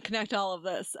are we going to connect all of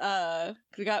this?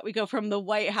 We go from the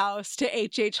White House to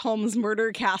H.H. Holmes'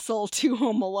 murder castle to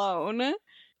Home Alone.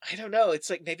 I don't know. It's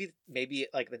like maybe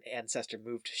like an ancestor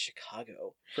moved to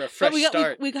Chicago for a fresh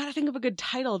start. We got to think of a good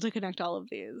title to connect all of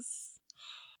these.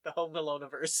 The Home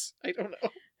Alone-iverse. I don't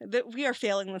know. We are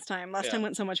failing this time. Last time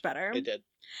went so much better. It did.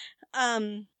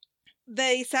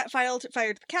 They set fire to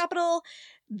the Capitol.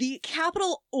 The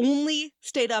Capitol only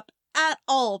stayed up at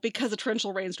all because a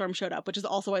torrential rainstorm showed up, which is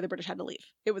also why the British had to leave.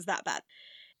 It was that bad.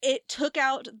 It took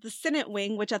out the Senate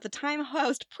wing, which at the time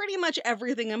housed pretty much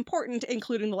everything important,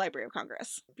 including the Library of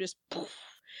Congress. Just poof.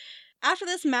 After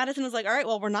this, Madison was like, all right,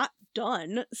 well, we're not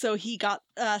done. So he got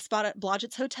a spot at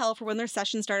Blodgett's Hotel for when their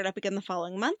session started up again the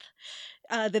following month.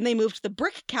 Then they moved to the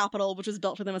Brick Capitol, which was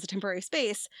built for them as a temporary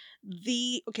space.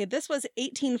 This was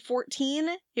 1814.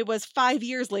 It was 5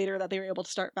 years later that they were able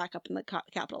to start back up in the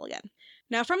Capitol again.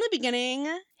 Now, from the beginning,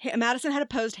 Madison had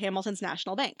opposed Hamilton's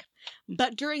National Bank.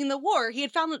 But during the war, he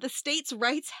had found that the states'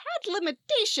 rights had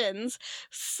limitations,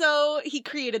 so he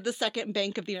created the Second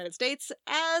Bank of the United States,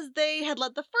 as they had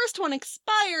let the first one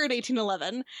expire in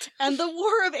 1811, and the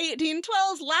War of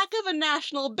 1812's lack of a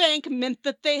national bank meant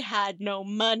that they had no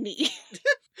money.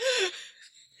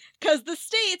 Because the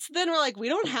states then were like, we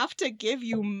don't have to give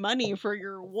you money for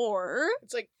your war.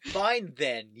 It's like, fine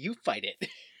then, you fight it.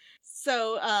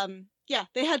 So,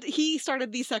 he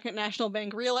started the Second National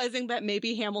Bank, realizing that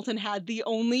maybe Hamilton had the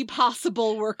only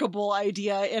possible workable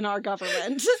idea in our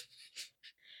government.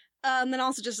 Then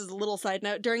also, just as a little side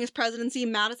note, during his presidency,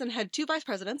 Madison had 2 vice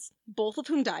presidents, both of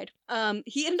whom died.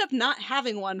 He ended up not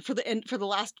having one for the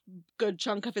last good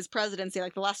chunk of his presidency,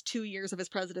 like the last 2 years of his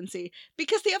presidency,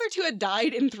 because the other 2 had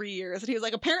died in 3 years. And he was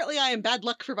like, apparently I am bad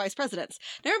luck for vice presidents.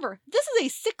 Now remember, this is a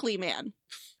sickly man.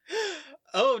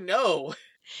 Oh no.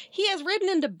 He has ridden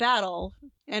into battle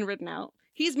and ridden out.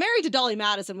 He's married to Dolly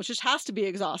Madison, which just has to be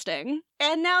exhausting.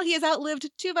 And now he has outlived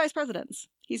 2 vice presidents.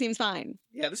 He seems fine.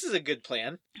 Yeah, this is a good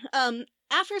plan.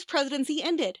 After his presidency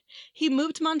ended, he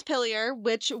moved to Montpelier,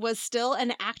 which was still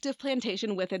an active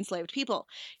plantation with enslaved people.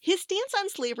 His stance on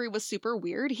slavery was super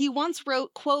weird. He once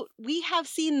wrote, quote, "We have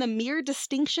seen the mere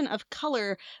distinction of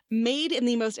color made in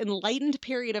the most enlightened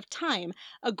period of time,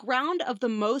 a ground of the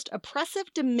most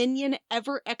oppressive dominion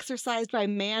ever exercised by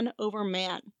man over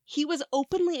man." He was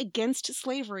openly against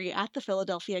slavery at the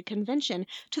Philadelphia Convention,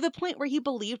 to the point where he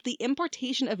believed the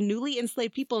importation of newly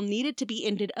enslaved people needed to be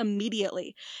ended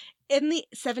immediately. In the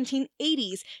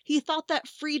 1780s, he thought that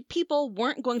freed people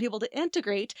weren't going to be able to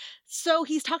integrate, so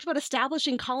he's talked about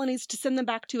establishing colonies to send them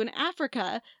back to in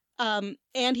Africa,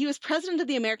 and he was president of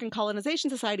the American Colonization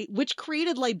Society, which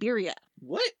created Liberia.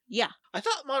 What? Yeah. I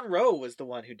thought Monroe was the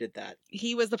one who did that.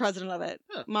 He was the president of it.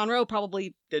 Huh. Monroe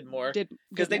probably did more.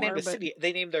 Because they named a city,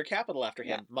 they named their capital after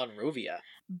him, yeah. Monrovia.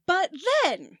 But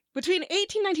then, between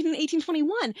 1819 and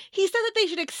 1821, he said that they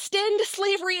should extend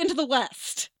slavery into the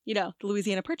West. You know, the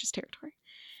Louisiana Purchase territory.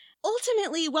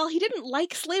 Ultimately, while he didn't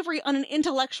like slavery on an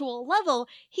intellectual level,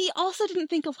 he also didn't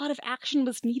think a lot of action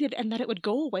was needed and that it would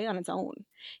go away on its own.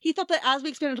 He thought that as we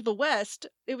expanded to the West,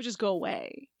 it would just go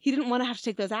away. He didn't want to have to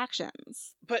take those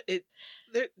actions. But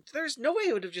there's no way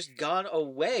it would have just gone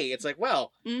away. It's like,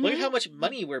 well, look at how much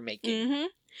money we're making. Mm-hmm.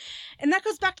 And that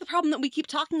goes back to the problem that we keep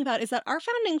talking about, is that our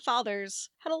founding fathers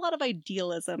had a lot of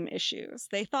idealism issues.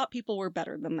 They thought people were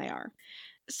better than they are.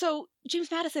 So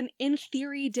James Madison, in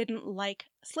theory, didn't like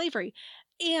slavery,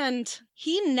 and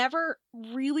he never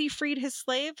really freed his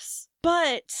slaves.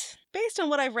 But based on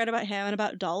what I've read about him and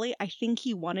about Dolly, I think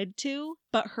he wanted to,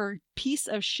 but her piece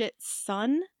of shit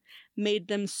son made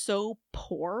them so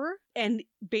poor, and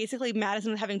basically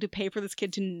Madison was having to pay for this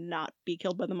kid to not be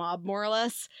killed by the mob, more or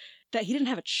less, that he didn't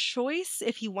have a choice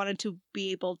if he wanted to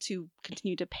be able to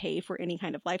continue to pay for any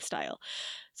kind of lifestyle.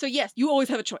 So yes, you always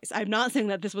have a choice. I'm not saying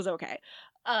that this was okay.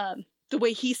 The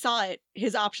way he saw it,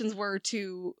 his options were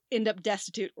to end up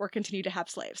destitute or continue to have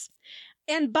slaves.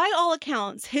 And by all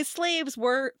accounts, his slaves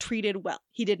were treated well.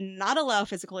 He did not allow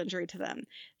physical injury to them.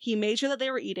 He made sure that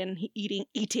they were eating.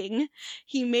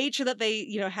 He made sure that they,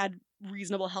 had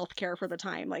reasonable health care for the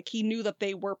time. Like, he knew that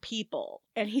they were people.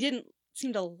 And he didn't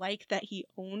seem to like that he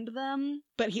owned them,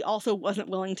 but he also wasn't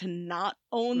willing to not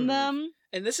own them.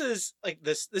 And this is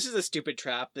a stupid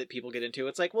trap that people get into.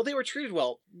 It's like, well, they were treated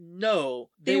well. No,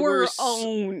 they were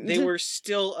owned. They were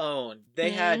still owned.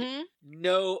 They had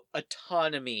no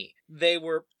autonomy. They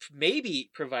were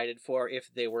maybe provided for if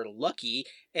they were lucky,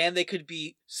 and they could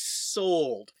be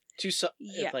sold to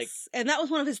yes. And that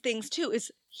was one of his things too,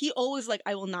 is he always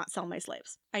I will not sell my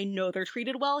slaves. I know they're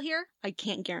treated well here. I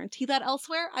can't guarantee that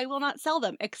elsewhere. I will not sell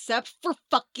them, except for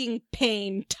fucking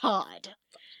Payne Todd.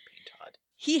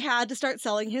 He had to start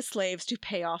selling his slaves to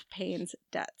pay off Payne's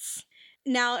debts.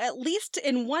 Now, at least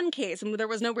in one case, and there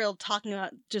was no real talking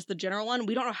about just the general one,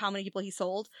 we don't know how many people he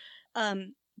sold,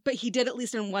 but he did, at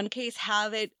least in one case,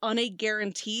 have it on a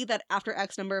guarantee that after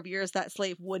X number of years that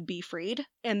slave would be freed,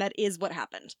 and that is what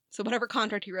happened. So whatever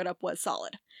contract he wrote up was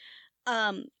solid.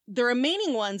 The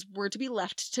remaining ones were to be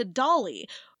left to Dolly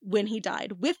when he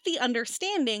died, with the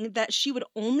understanding that she would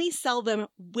only sell them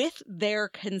with their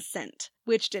consent,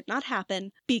 which did not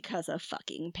happen because of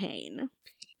fucking pain.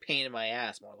 Pain in my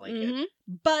ass, more like it.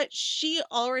 But she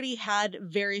already had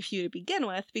very few to begin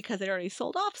with because they'd already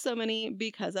sold off so many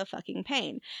because of fucking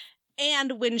pain.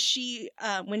 And when she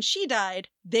died,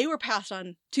 they were passed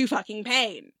on to fucking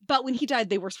pain. But when he died,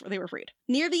 they were freed.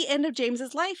 Near the end of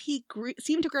James's life, he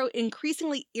seemed to grow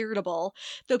increasingly irritable.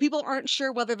 Though people aren't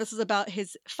sure whether this is about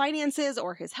his finances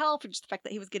or his health or just the fact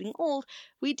that he was getting old,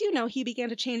 we do know he began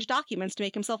to change documents to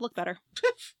make himself look better.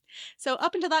 So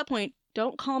up until that point,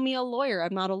 don't call me a lawyer.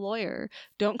 I'm not a lawyer.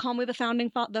 Don't call me the founding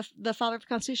the father of the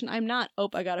Constitution. I'm not. Oh,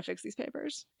 I gotta fix these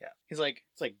papers. Yeah, it's like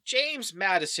James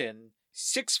Madison,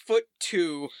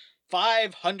 6'2",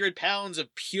 500 pounds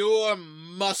of pure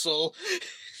muscle.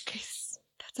 Okay,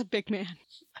 that's a big man.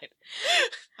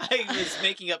 I was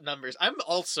making up numbers. I'm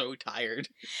also tired.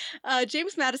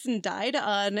 James Madison died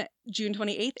on June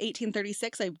 28th,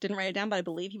 1836. I didn't write it down, but I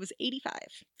believe he was 85.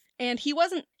 And he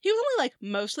was only like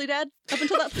mostly dead up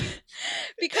until that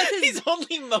because he's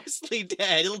only mostly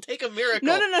dead. It'll take a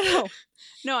miracle.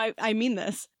 No, I mean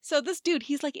this. So this dude,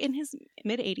 he's like in his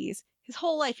mid-80s. His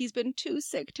whole life he's been too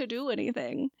sick to do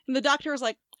anything. And the doctor was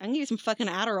like, I can give you some fucking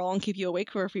Adderall and keep you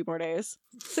awake for a few more days.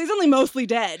 So he's only mostly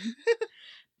dead.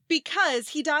 Because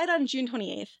he died on June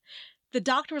 28th. The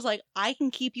doctor was like, I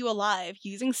can keep you alive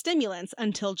using stimulants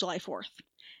until July 4th.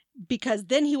 Because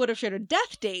then he would have shared a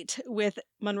death date with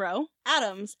Monroe,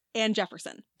 Adams, and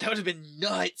Jefferson. That would have been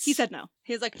nuts. He said no.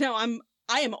 He was like, no,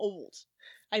 I am old.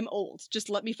 I'm old. Just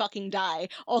let me fucking die.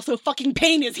 Also, fucking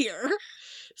pain is here.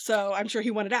 So I'm sure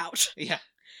he wanted out. Yeah.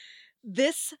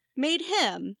 This made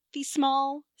him the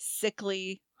small,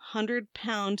 sickly,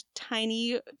 100-pound,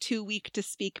 tiny, too weak to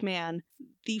speak man,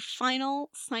 the final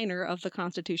signer of the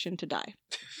Constitution to die.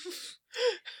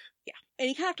 Yeah. And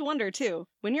you kind of have to wonder, too,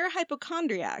 when you're a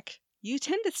hypochondriac, you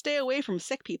tend to stay away from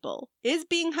sick people. Is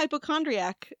being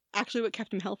hypochondriac actually what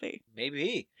kept him healthy?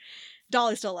 Maybe.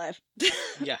 Dolly's still alive.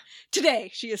 Yeah.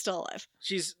 Today, she is still alive.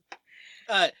 She's,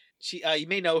 you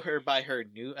may know her by her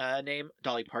new name,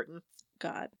 Dolly Parton.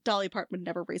 God, Dolly Parton would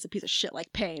never raise a piece of shit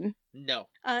like Pain. No.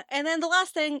 And then the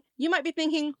last thing, you might be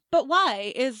thinking, but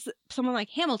why is someone like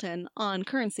Hamilton on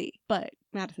currency, but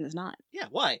Madison is not? Yeah,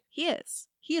 why? He is.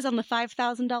 He is on the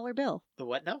 $5,000 bill. The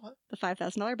what now? What? The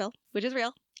 $5,000 bill, which is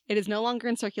real. It is no longer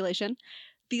in circulation.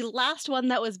 The last one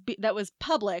that was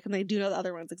public, and they do know the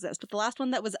other ones exist, but the last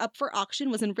one that was up for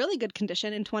auction was in really good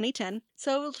condition in 2010,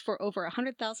 sold for over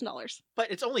 $100,000.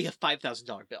 But it's only a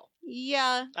 $5,000 bill.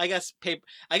 Yeah. I guess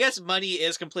money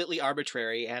is completely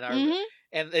arbitrary, and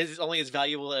and is only as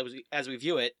valuable as we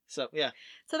view it. So yeah.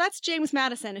 So that's James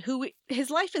Madison, who his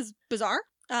life is bizarre.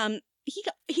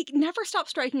 He never stopped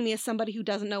striking me as somebody who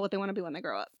doesn't know what they want to be when they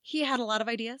grow up. He had a lot of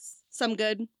ideas, some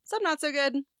good, some not so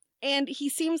good. And he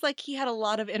seems like he had a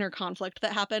lot of inner conflict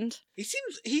that happened.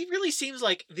 He really seems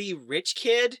like the rich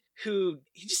kid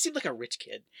he just seemed like a rich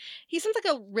kid. He seems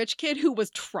like a rich kid who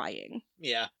was trying.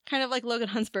 Yeah. Kind of like Logan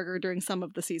Huntsberger during some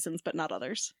of the seasons, but not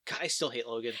others. God, I still hate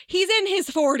Logan. He's in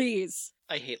his 40s.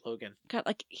 I hate Logan. God,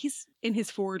 like, he's in his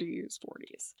 40s.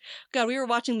 God, we were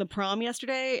watching The Prom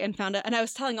yesterday and found out, and I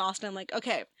was telling Austin, I'm like,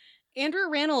 okay, Andrew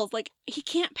Rannells, like, he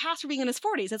can't pass for being in his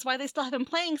 40s. That's why they still have him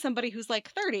playing somebody who's like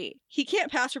 30. He can't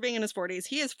pass for being in his 40s.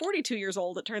 He is 42 years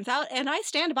old, it turns out, and I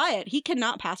stand by it. He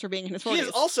cannot pass for being in his 40s. He is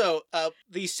also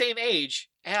the same age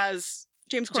as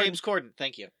James Corden. James Corden,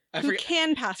 thank you. Who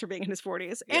can pass for being in his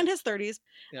 40s and his 30s.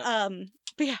 Yeah.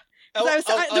 But yeah. The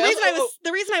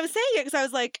reason I was saying it, because I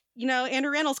was like, you know,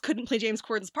 Andrew Rannells couldn't play James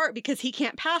Corden's part because he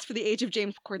can't pass for the age of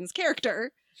James Corden's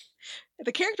character.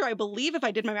 The character, I believe, if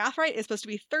I did my math right, is supposed to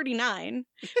be 39,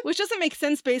 which doesn't make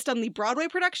sense based on the Broadway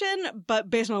production, but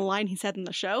based on a line he said in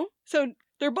the show. So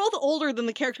they're both older than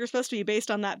the character is supposed to be based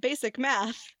on that basic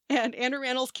math, and Andrew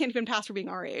Rannells can't even pass for being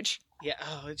our age. Yeah,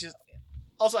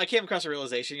 Also, I came across a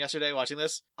realization yesterday watching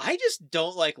this. I just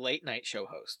don't like late night show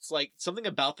hosts. Like, something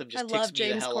about them just ticks me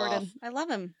the hell off. I love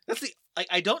him.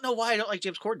 I don't know why I don't like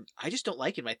James Corden. I just don't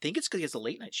like him. I think it's because he has a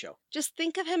late night show. Just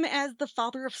think of him as the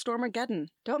father of Stormageddon.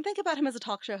 Don't think about him as a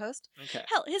talk show host. Okay.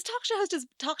 Hell, his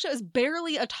talk show is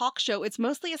barely a talk show. It's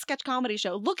mostly a sketch comedy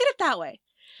show. Look at it that way.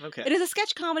 Okay. It is a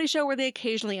sketch comedy show where they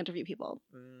occasionally interview people.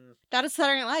 That is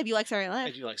Saturday Night Live. You like Saturday Night Live?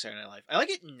 I do like Saturday Night Live. I like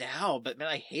it now, but man,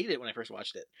 I hated it when I first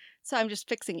watched it. So I'm just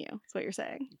fixing you, is what you're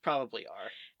saying. You probably are.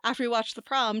 after we watched The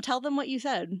Prom, tell them what you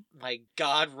said. My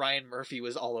God, Ryan Murphy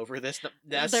was all over this.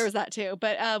 There was that too.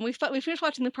 But we finished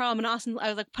watching The Prom, and Austin, I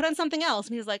was like, put on something else.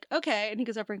 And he was like, okay. And he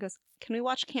goes over and goes, can we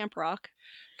watch Camp Rock?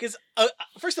 Because,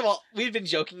 first of all, we've been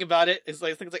joking about it. It's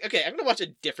like, okay, I'm going to watch a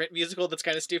different musical that's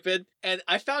kind of stupid. And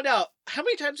I found out, how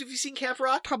many times have you seen Camp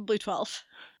Rock? Probably 12.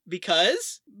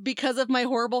 Because? Because of my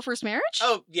horrible first marriage?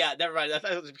 Oh, yeah, never mind. I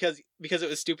thought it was because it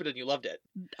was stupid and you loved it.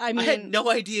 I mean, I had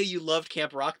no idea you loved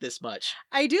Camp Rock this much.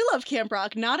 I do love Camp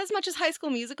Rock. Not as much as High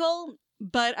School Musical,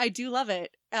 but I do love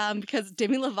it. Because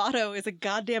Demi Lovato is a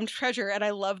goddamn treasure, and I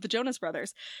love the Jonas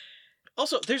Brothers.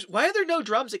 Also, why are there no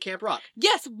drums at Camp Rock?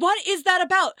 Yes, what is that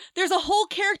about? There's a whole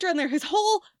character in there. His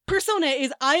whole persona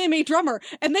is I am a drummer,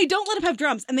 and they don't let him have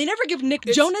drums, and they never give Nick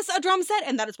Jonas a drum set,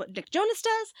 and that is what Nick Jonas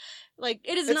does. Like,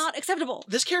 it's not acceptable.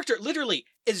 This character literally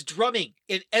is drumming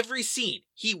in every scene.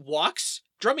 He walks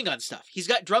drumming on stuff. He's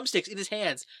got drumsticks in his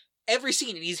hands every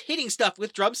scene, and he's hitting stuff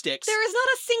with drumsticks. There is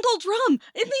not a single drum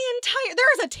in the entire...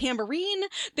 There is a tambourine.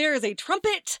 There is a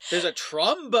trumpet. There's a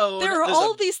trombone. There are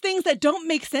all these things that don't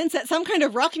make sense at some kind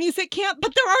of rock music camp,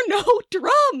 but there are no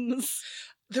drums.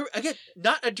 There, again,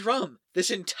 not a drum. This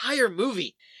entire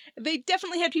movie. They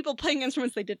definitely had people playing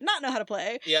instruments they did not know how to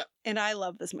play. Yeah. And I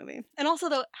love this movie. And also,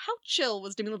 though, how chill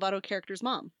was Demi Lovato character's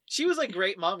mom? She was a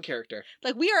great mom character.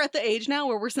 Like, we are at the age now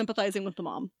where we're sympathizing with the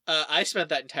mom. I spent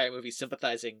that entire movie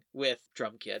sympathizing with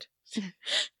Drum Kid.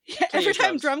 Yeah, every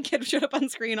time Drum Kid showed up on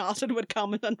screen, Austin would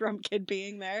comment on Drum Kid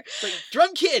being there. It's like,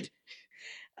 Drum Kid!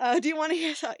 Do you want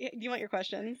your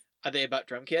questions? Are they about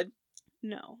Drum Kid?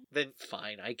 No. Then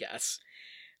fine, I guess.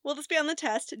 Will this be on the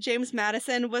test? James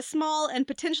Madison was small and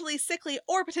potentially sickly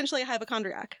or potentially a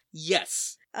hypochondriac.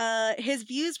 Yes. His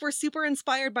views were super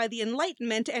inspired by the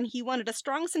Enlightenment, and he wanted a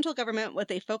strong central government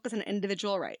with a focus on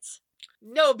individual rights.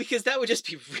 No, because that would just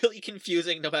be really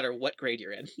confusing no matter what grade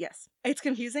you're in. Yes. It's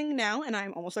confusing now, and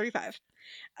I'm almost 35.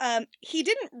 He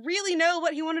didn't really know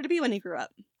what he wanted to be when he grew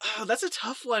up. Oh, that's a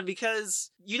tough one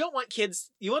because you don't want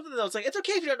kids... You want them to know, it's like, it's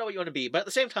okay if you don't know what you want to be, but at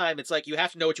the same time, it's like, you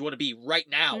have to know what you want to be right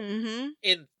now. Mm-hmm.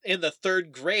 In the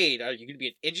third grade, are you going to be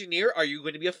an engineer? Are you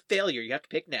going to be a failure? You have to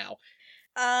pick now.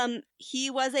 He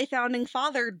was a founding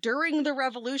father during the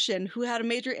Revolution who had a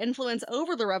major influence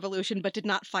over the Revolution but did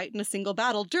not fight in a single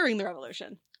battle during the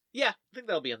Revolution. Yeah, I think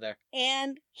that'll be in there.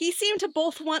 And he seemed to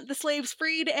both want the slaves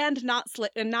freed and not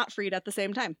freed at the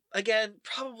same time. Again,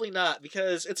 probably not,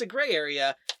 because it's a gray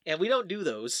area, and we don't do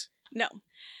those. No.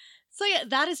 So yeah,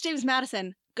 that is James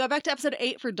Madison. Go back to episode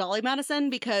 8 for Dolly Madison,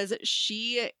 because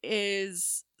she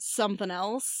is something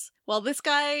else. Well, this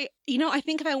guy, I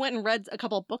think if I went and read a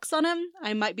couple books on him,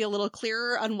 I might be a little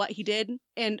clearer on what he did.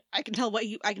 And I can tell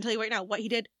you right now, what he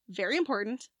did, very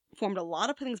important, formed a lot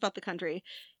of things about the country.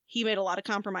 He made a lot of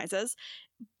compromises,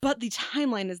 but the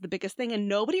timeline is the biggest thing, and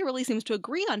nobody really seems to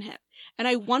agree on him. And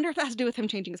I wonder if that has to do with him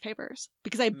changing his papers,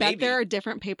 because I bet there are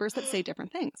different papers that say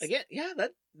different things. Again, yeah,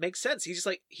 that makes sense. He's just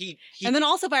like, he... And then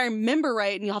also, if I remember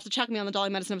right, and you'll have to check me on the Dolly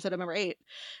Madison episode, number 8,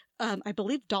 I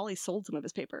believe Dolly sold some of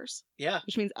his papers. Yeah.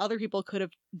 Which means other people could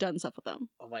have done stuff with them.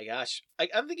 Oh my gosh.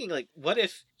 I'm thinking, like, what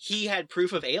if he had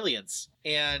proof of aliens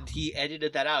and he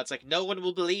edited that out? It's like, no one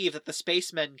will believe that the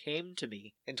spacemen came to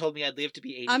me and told me I'd live to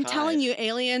be 85. I'm telling you,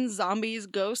 aliens, zombies,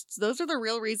 ghosts, those are the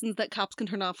real reasons that cops can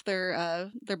turn off their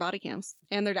body cams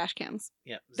and their dash cams.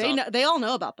 Yeah. They all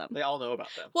know about them. They all know about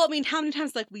them. Well, I mean, how many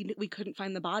times, like, we couldn't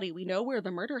find the body. We know where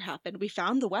the murder happened. We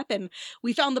found the weapon.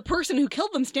 We found the person who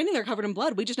killed them standing there covered in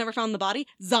blood. We just never found the body.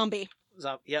 Zombie.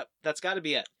 Yep, that's got to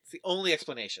be it. It's the only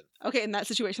explanation. Okay, in that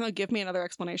situation, though, give me another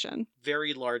explanation.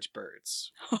 Very large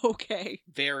birds. Okay.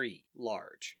 Very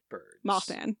large birds.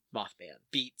 Mothman.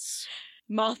 Beats.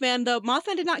 Mothman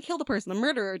did not kill the person. The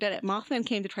murderer did it. Mothman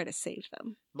came to try to save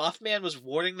them. Mothman was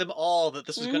warning them all that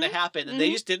this was going to happen, and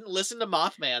they just didn't listen to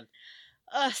Mothman.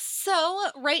 So,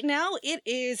 right now, it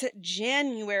is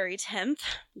January 10th.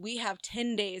 We have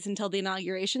 10 days until the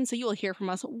inauguration, so you will hear from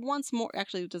us once more.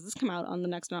 Actually, does this come out on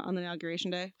the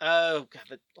inauguration day? Oh, God,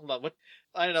 but hold on. What?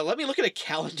 I don't know. Let me look at a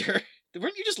calendar.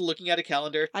 Weren't you just looking at a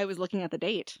calendar? I was looking at the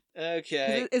date.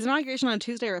 Okay. Is inauguration on a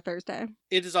Tuesday or a Thursday?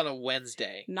 It is on a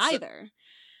Wednesday. Neither.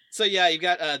 So yeah, you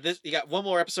got you got one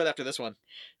more episode after this one.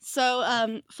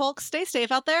 So, folks, stay safe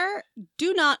out there.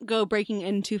 Do not go breaking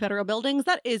into federal buildings.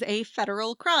 That is a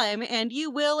federal crime, and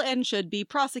you will and should be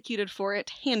prosecuted for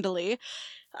it handily.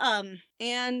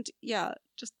 And yeah,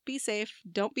 just be safe.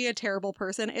 Don't be a terrible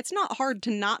person. It's not hard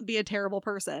to not be a terrible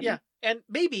person. Yeah, and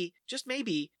maybe, just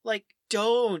maybe, like,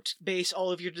 don't base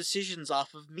all of your decisions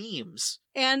off of memes.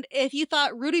 And if you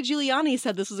thought Rudy Giuliani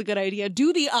said this was a good idea,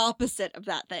 do the opposite of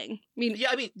that thing.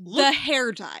 The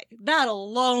hair dye. That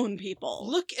alone, people.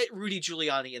 Look at Rudy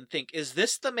Giuliani and think, is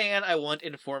this the man I want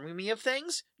informing me of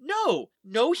things? No,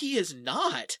 he is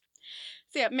not.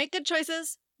 So yeah, make good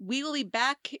choices. We will be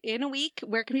back in a week.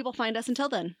 Where can people find us until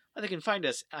then? They can find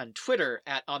us on Twitter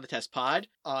at OnTheTestPod,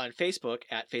 on Facebook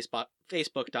at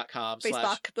Facebook.com.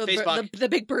 The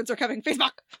big birds are coming.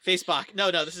 Facebook. No,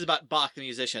 this is about Bach the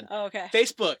musician. Oh, okay.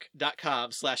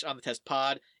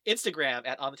 Facebook.com/OnTheTestPod, Instagram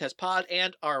at OnTheTestPod,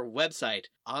 and our website,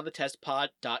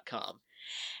 OnTheTestPod.com.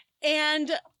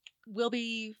 And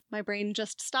my brain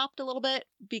just stopped a little bit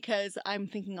because I'm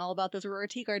thinking all about those Aurora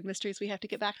Teagarden mysteries we have to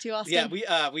get back to, Austin.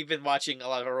 Yeah, we've been watching a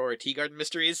lot of Aurora Teagarden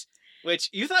mysteries, which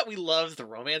you thought we loved the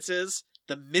romances.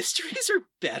 The mysteries are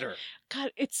better.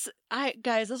 God,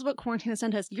 guys, this is what quarantine has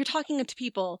done to us. You're talking to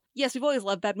people. Yes, we've always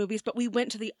loved bad movies, but we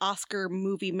went to the Oscar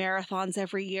movie marathons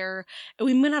every year, and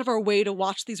we went out of our way to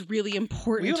watch these really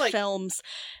important films.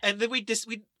 And then we'd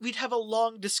have a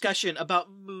long discussion about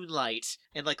Moonlight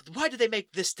and why did they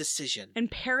make this decision?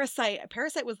 And Parasite.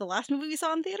 Parasite was the last movie we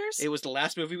saw in theaters. It was the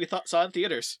last movie we saw in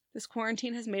theaters. This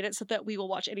quarantine has made it so that we will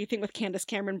watch anything with Candace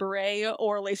Cameron Bure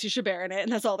or Lacey Chabert in it,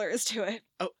 and that's all there is to it.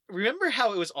 Oh, remember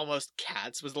how it was almost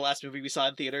Cats was the last movie we saw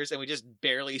in theaters, and we just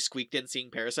barely squeaked in seeing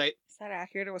Parasite? Is that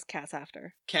accurate, or was Cats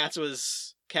after? Cats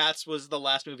was the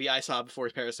last movie I saw before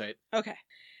Parasite. Okay.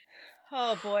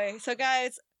 Oh boy. So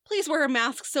guys, please wear a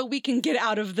mask so we can get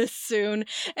out of this soon.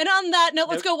 And on that note,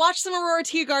 let's go watch some Aurora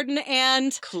Teagarden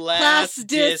and Class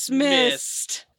dismissed.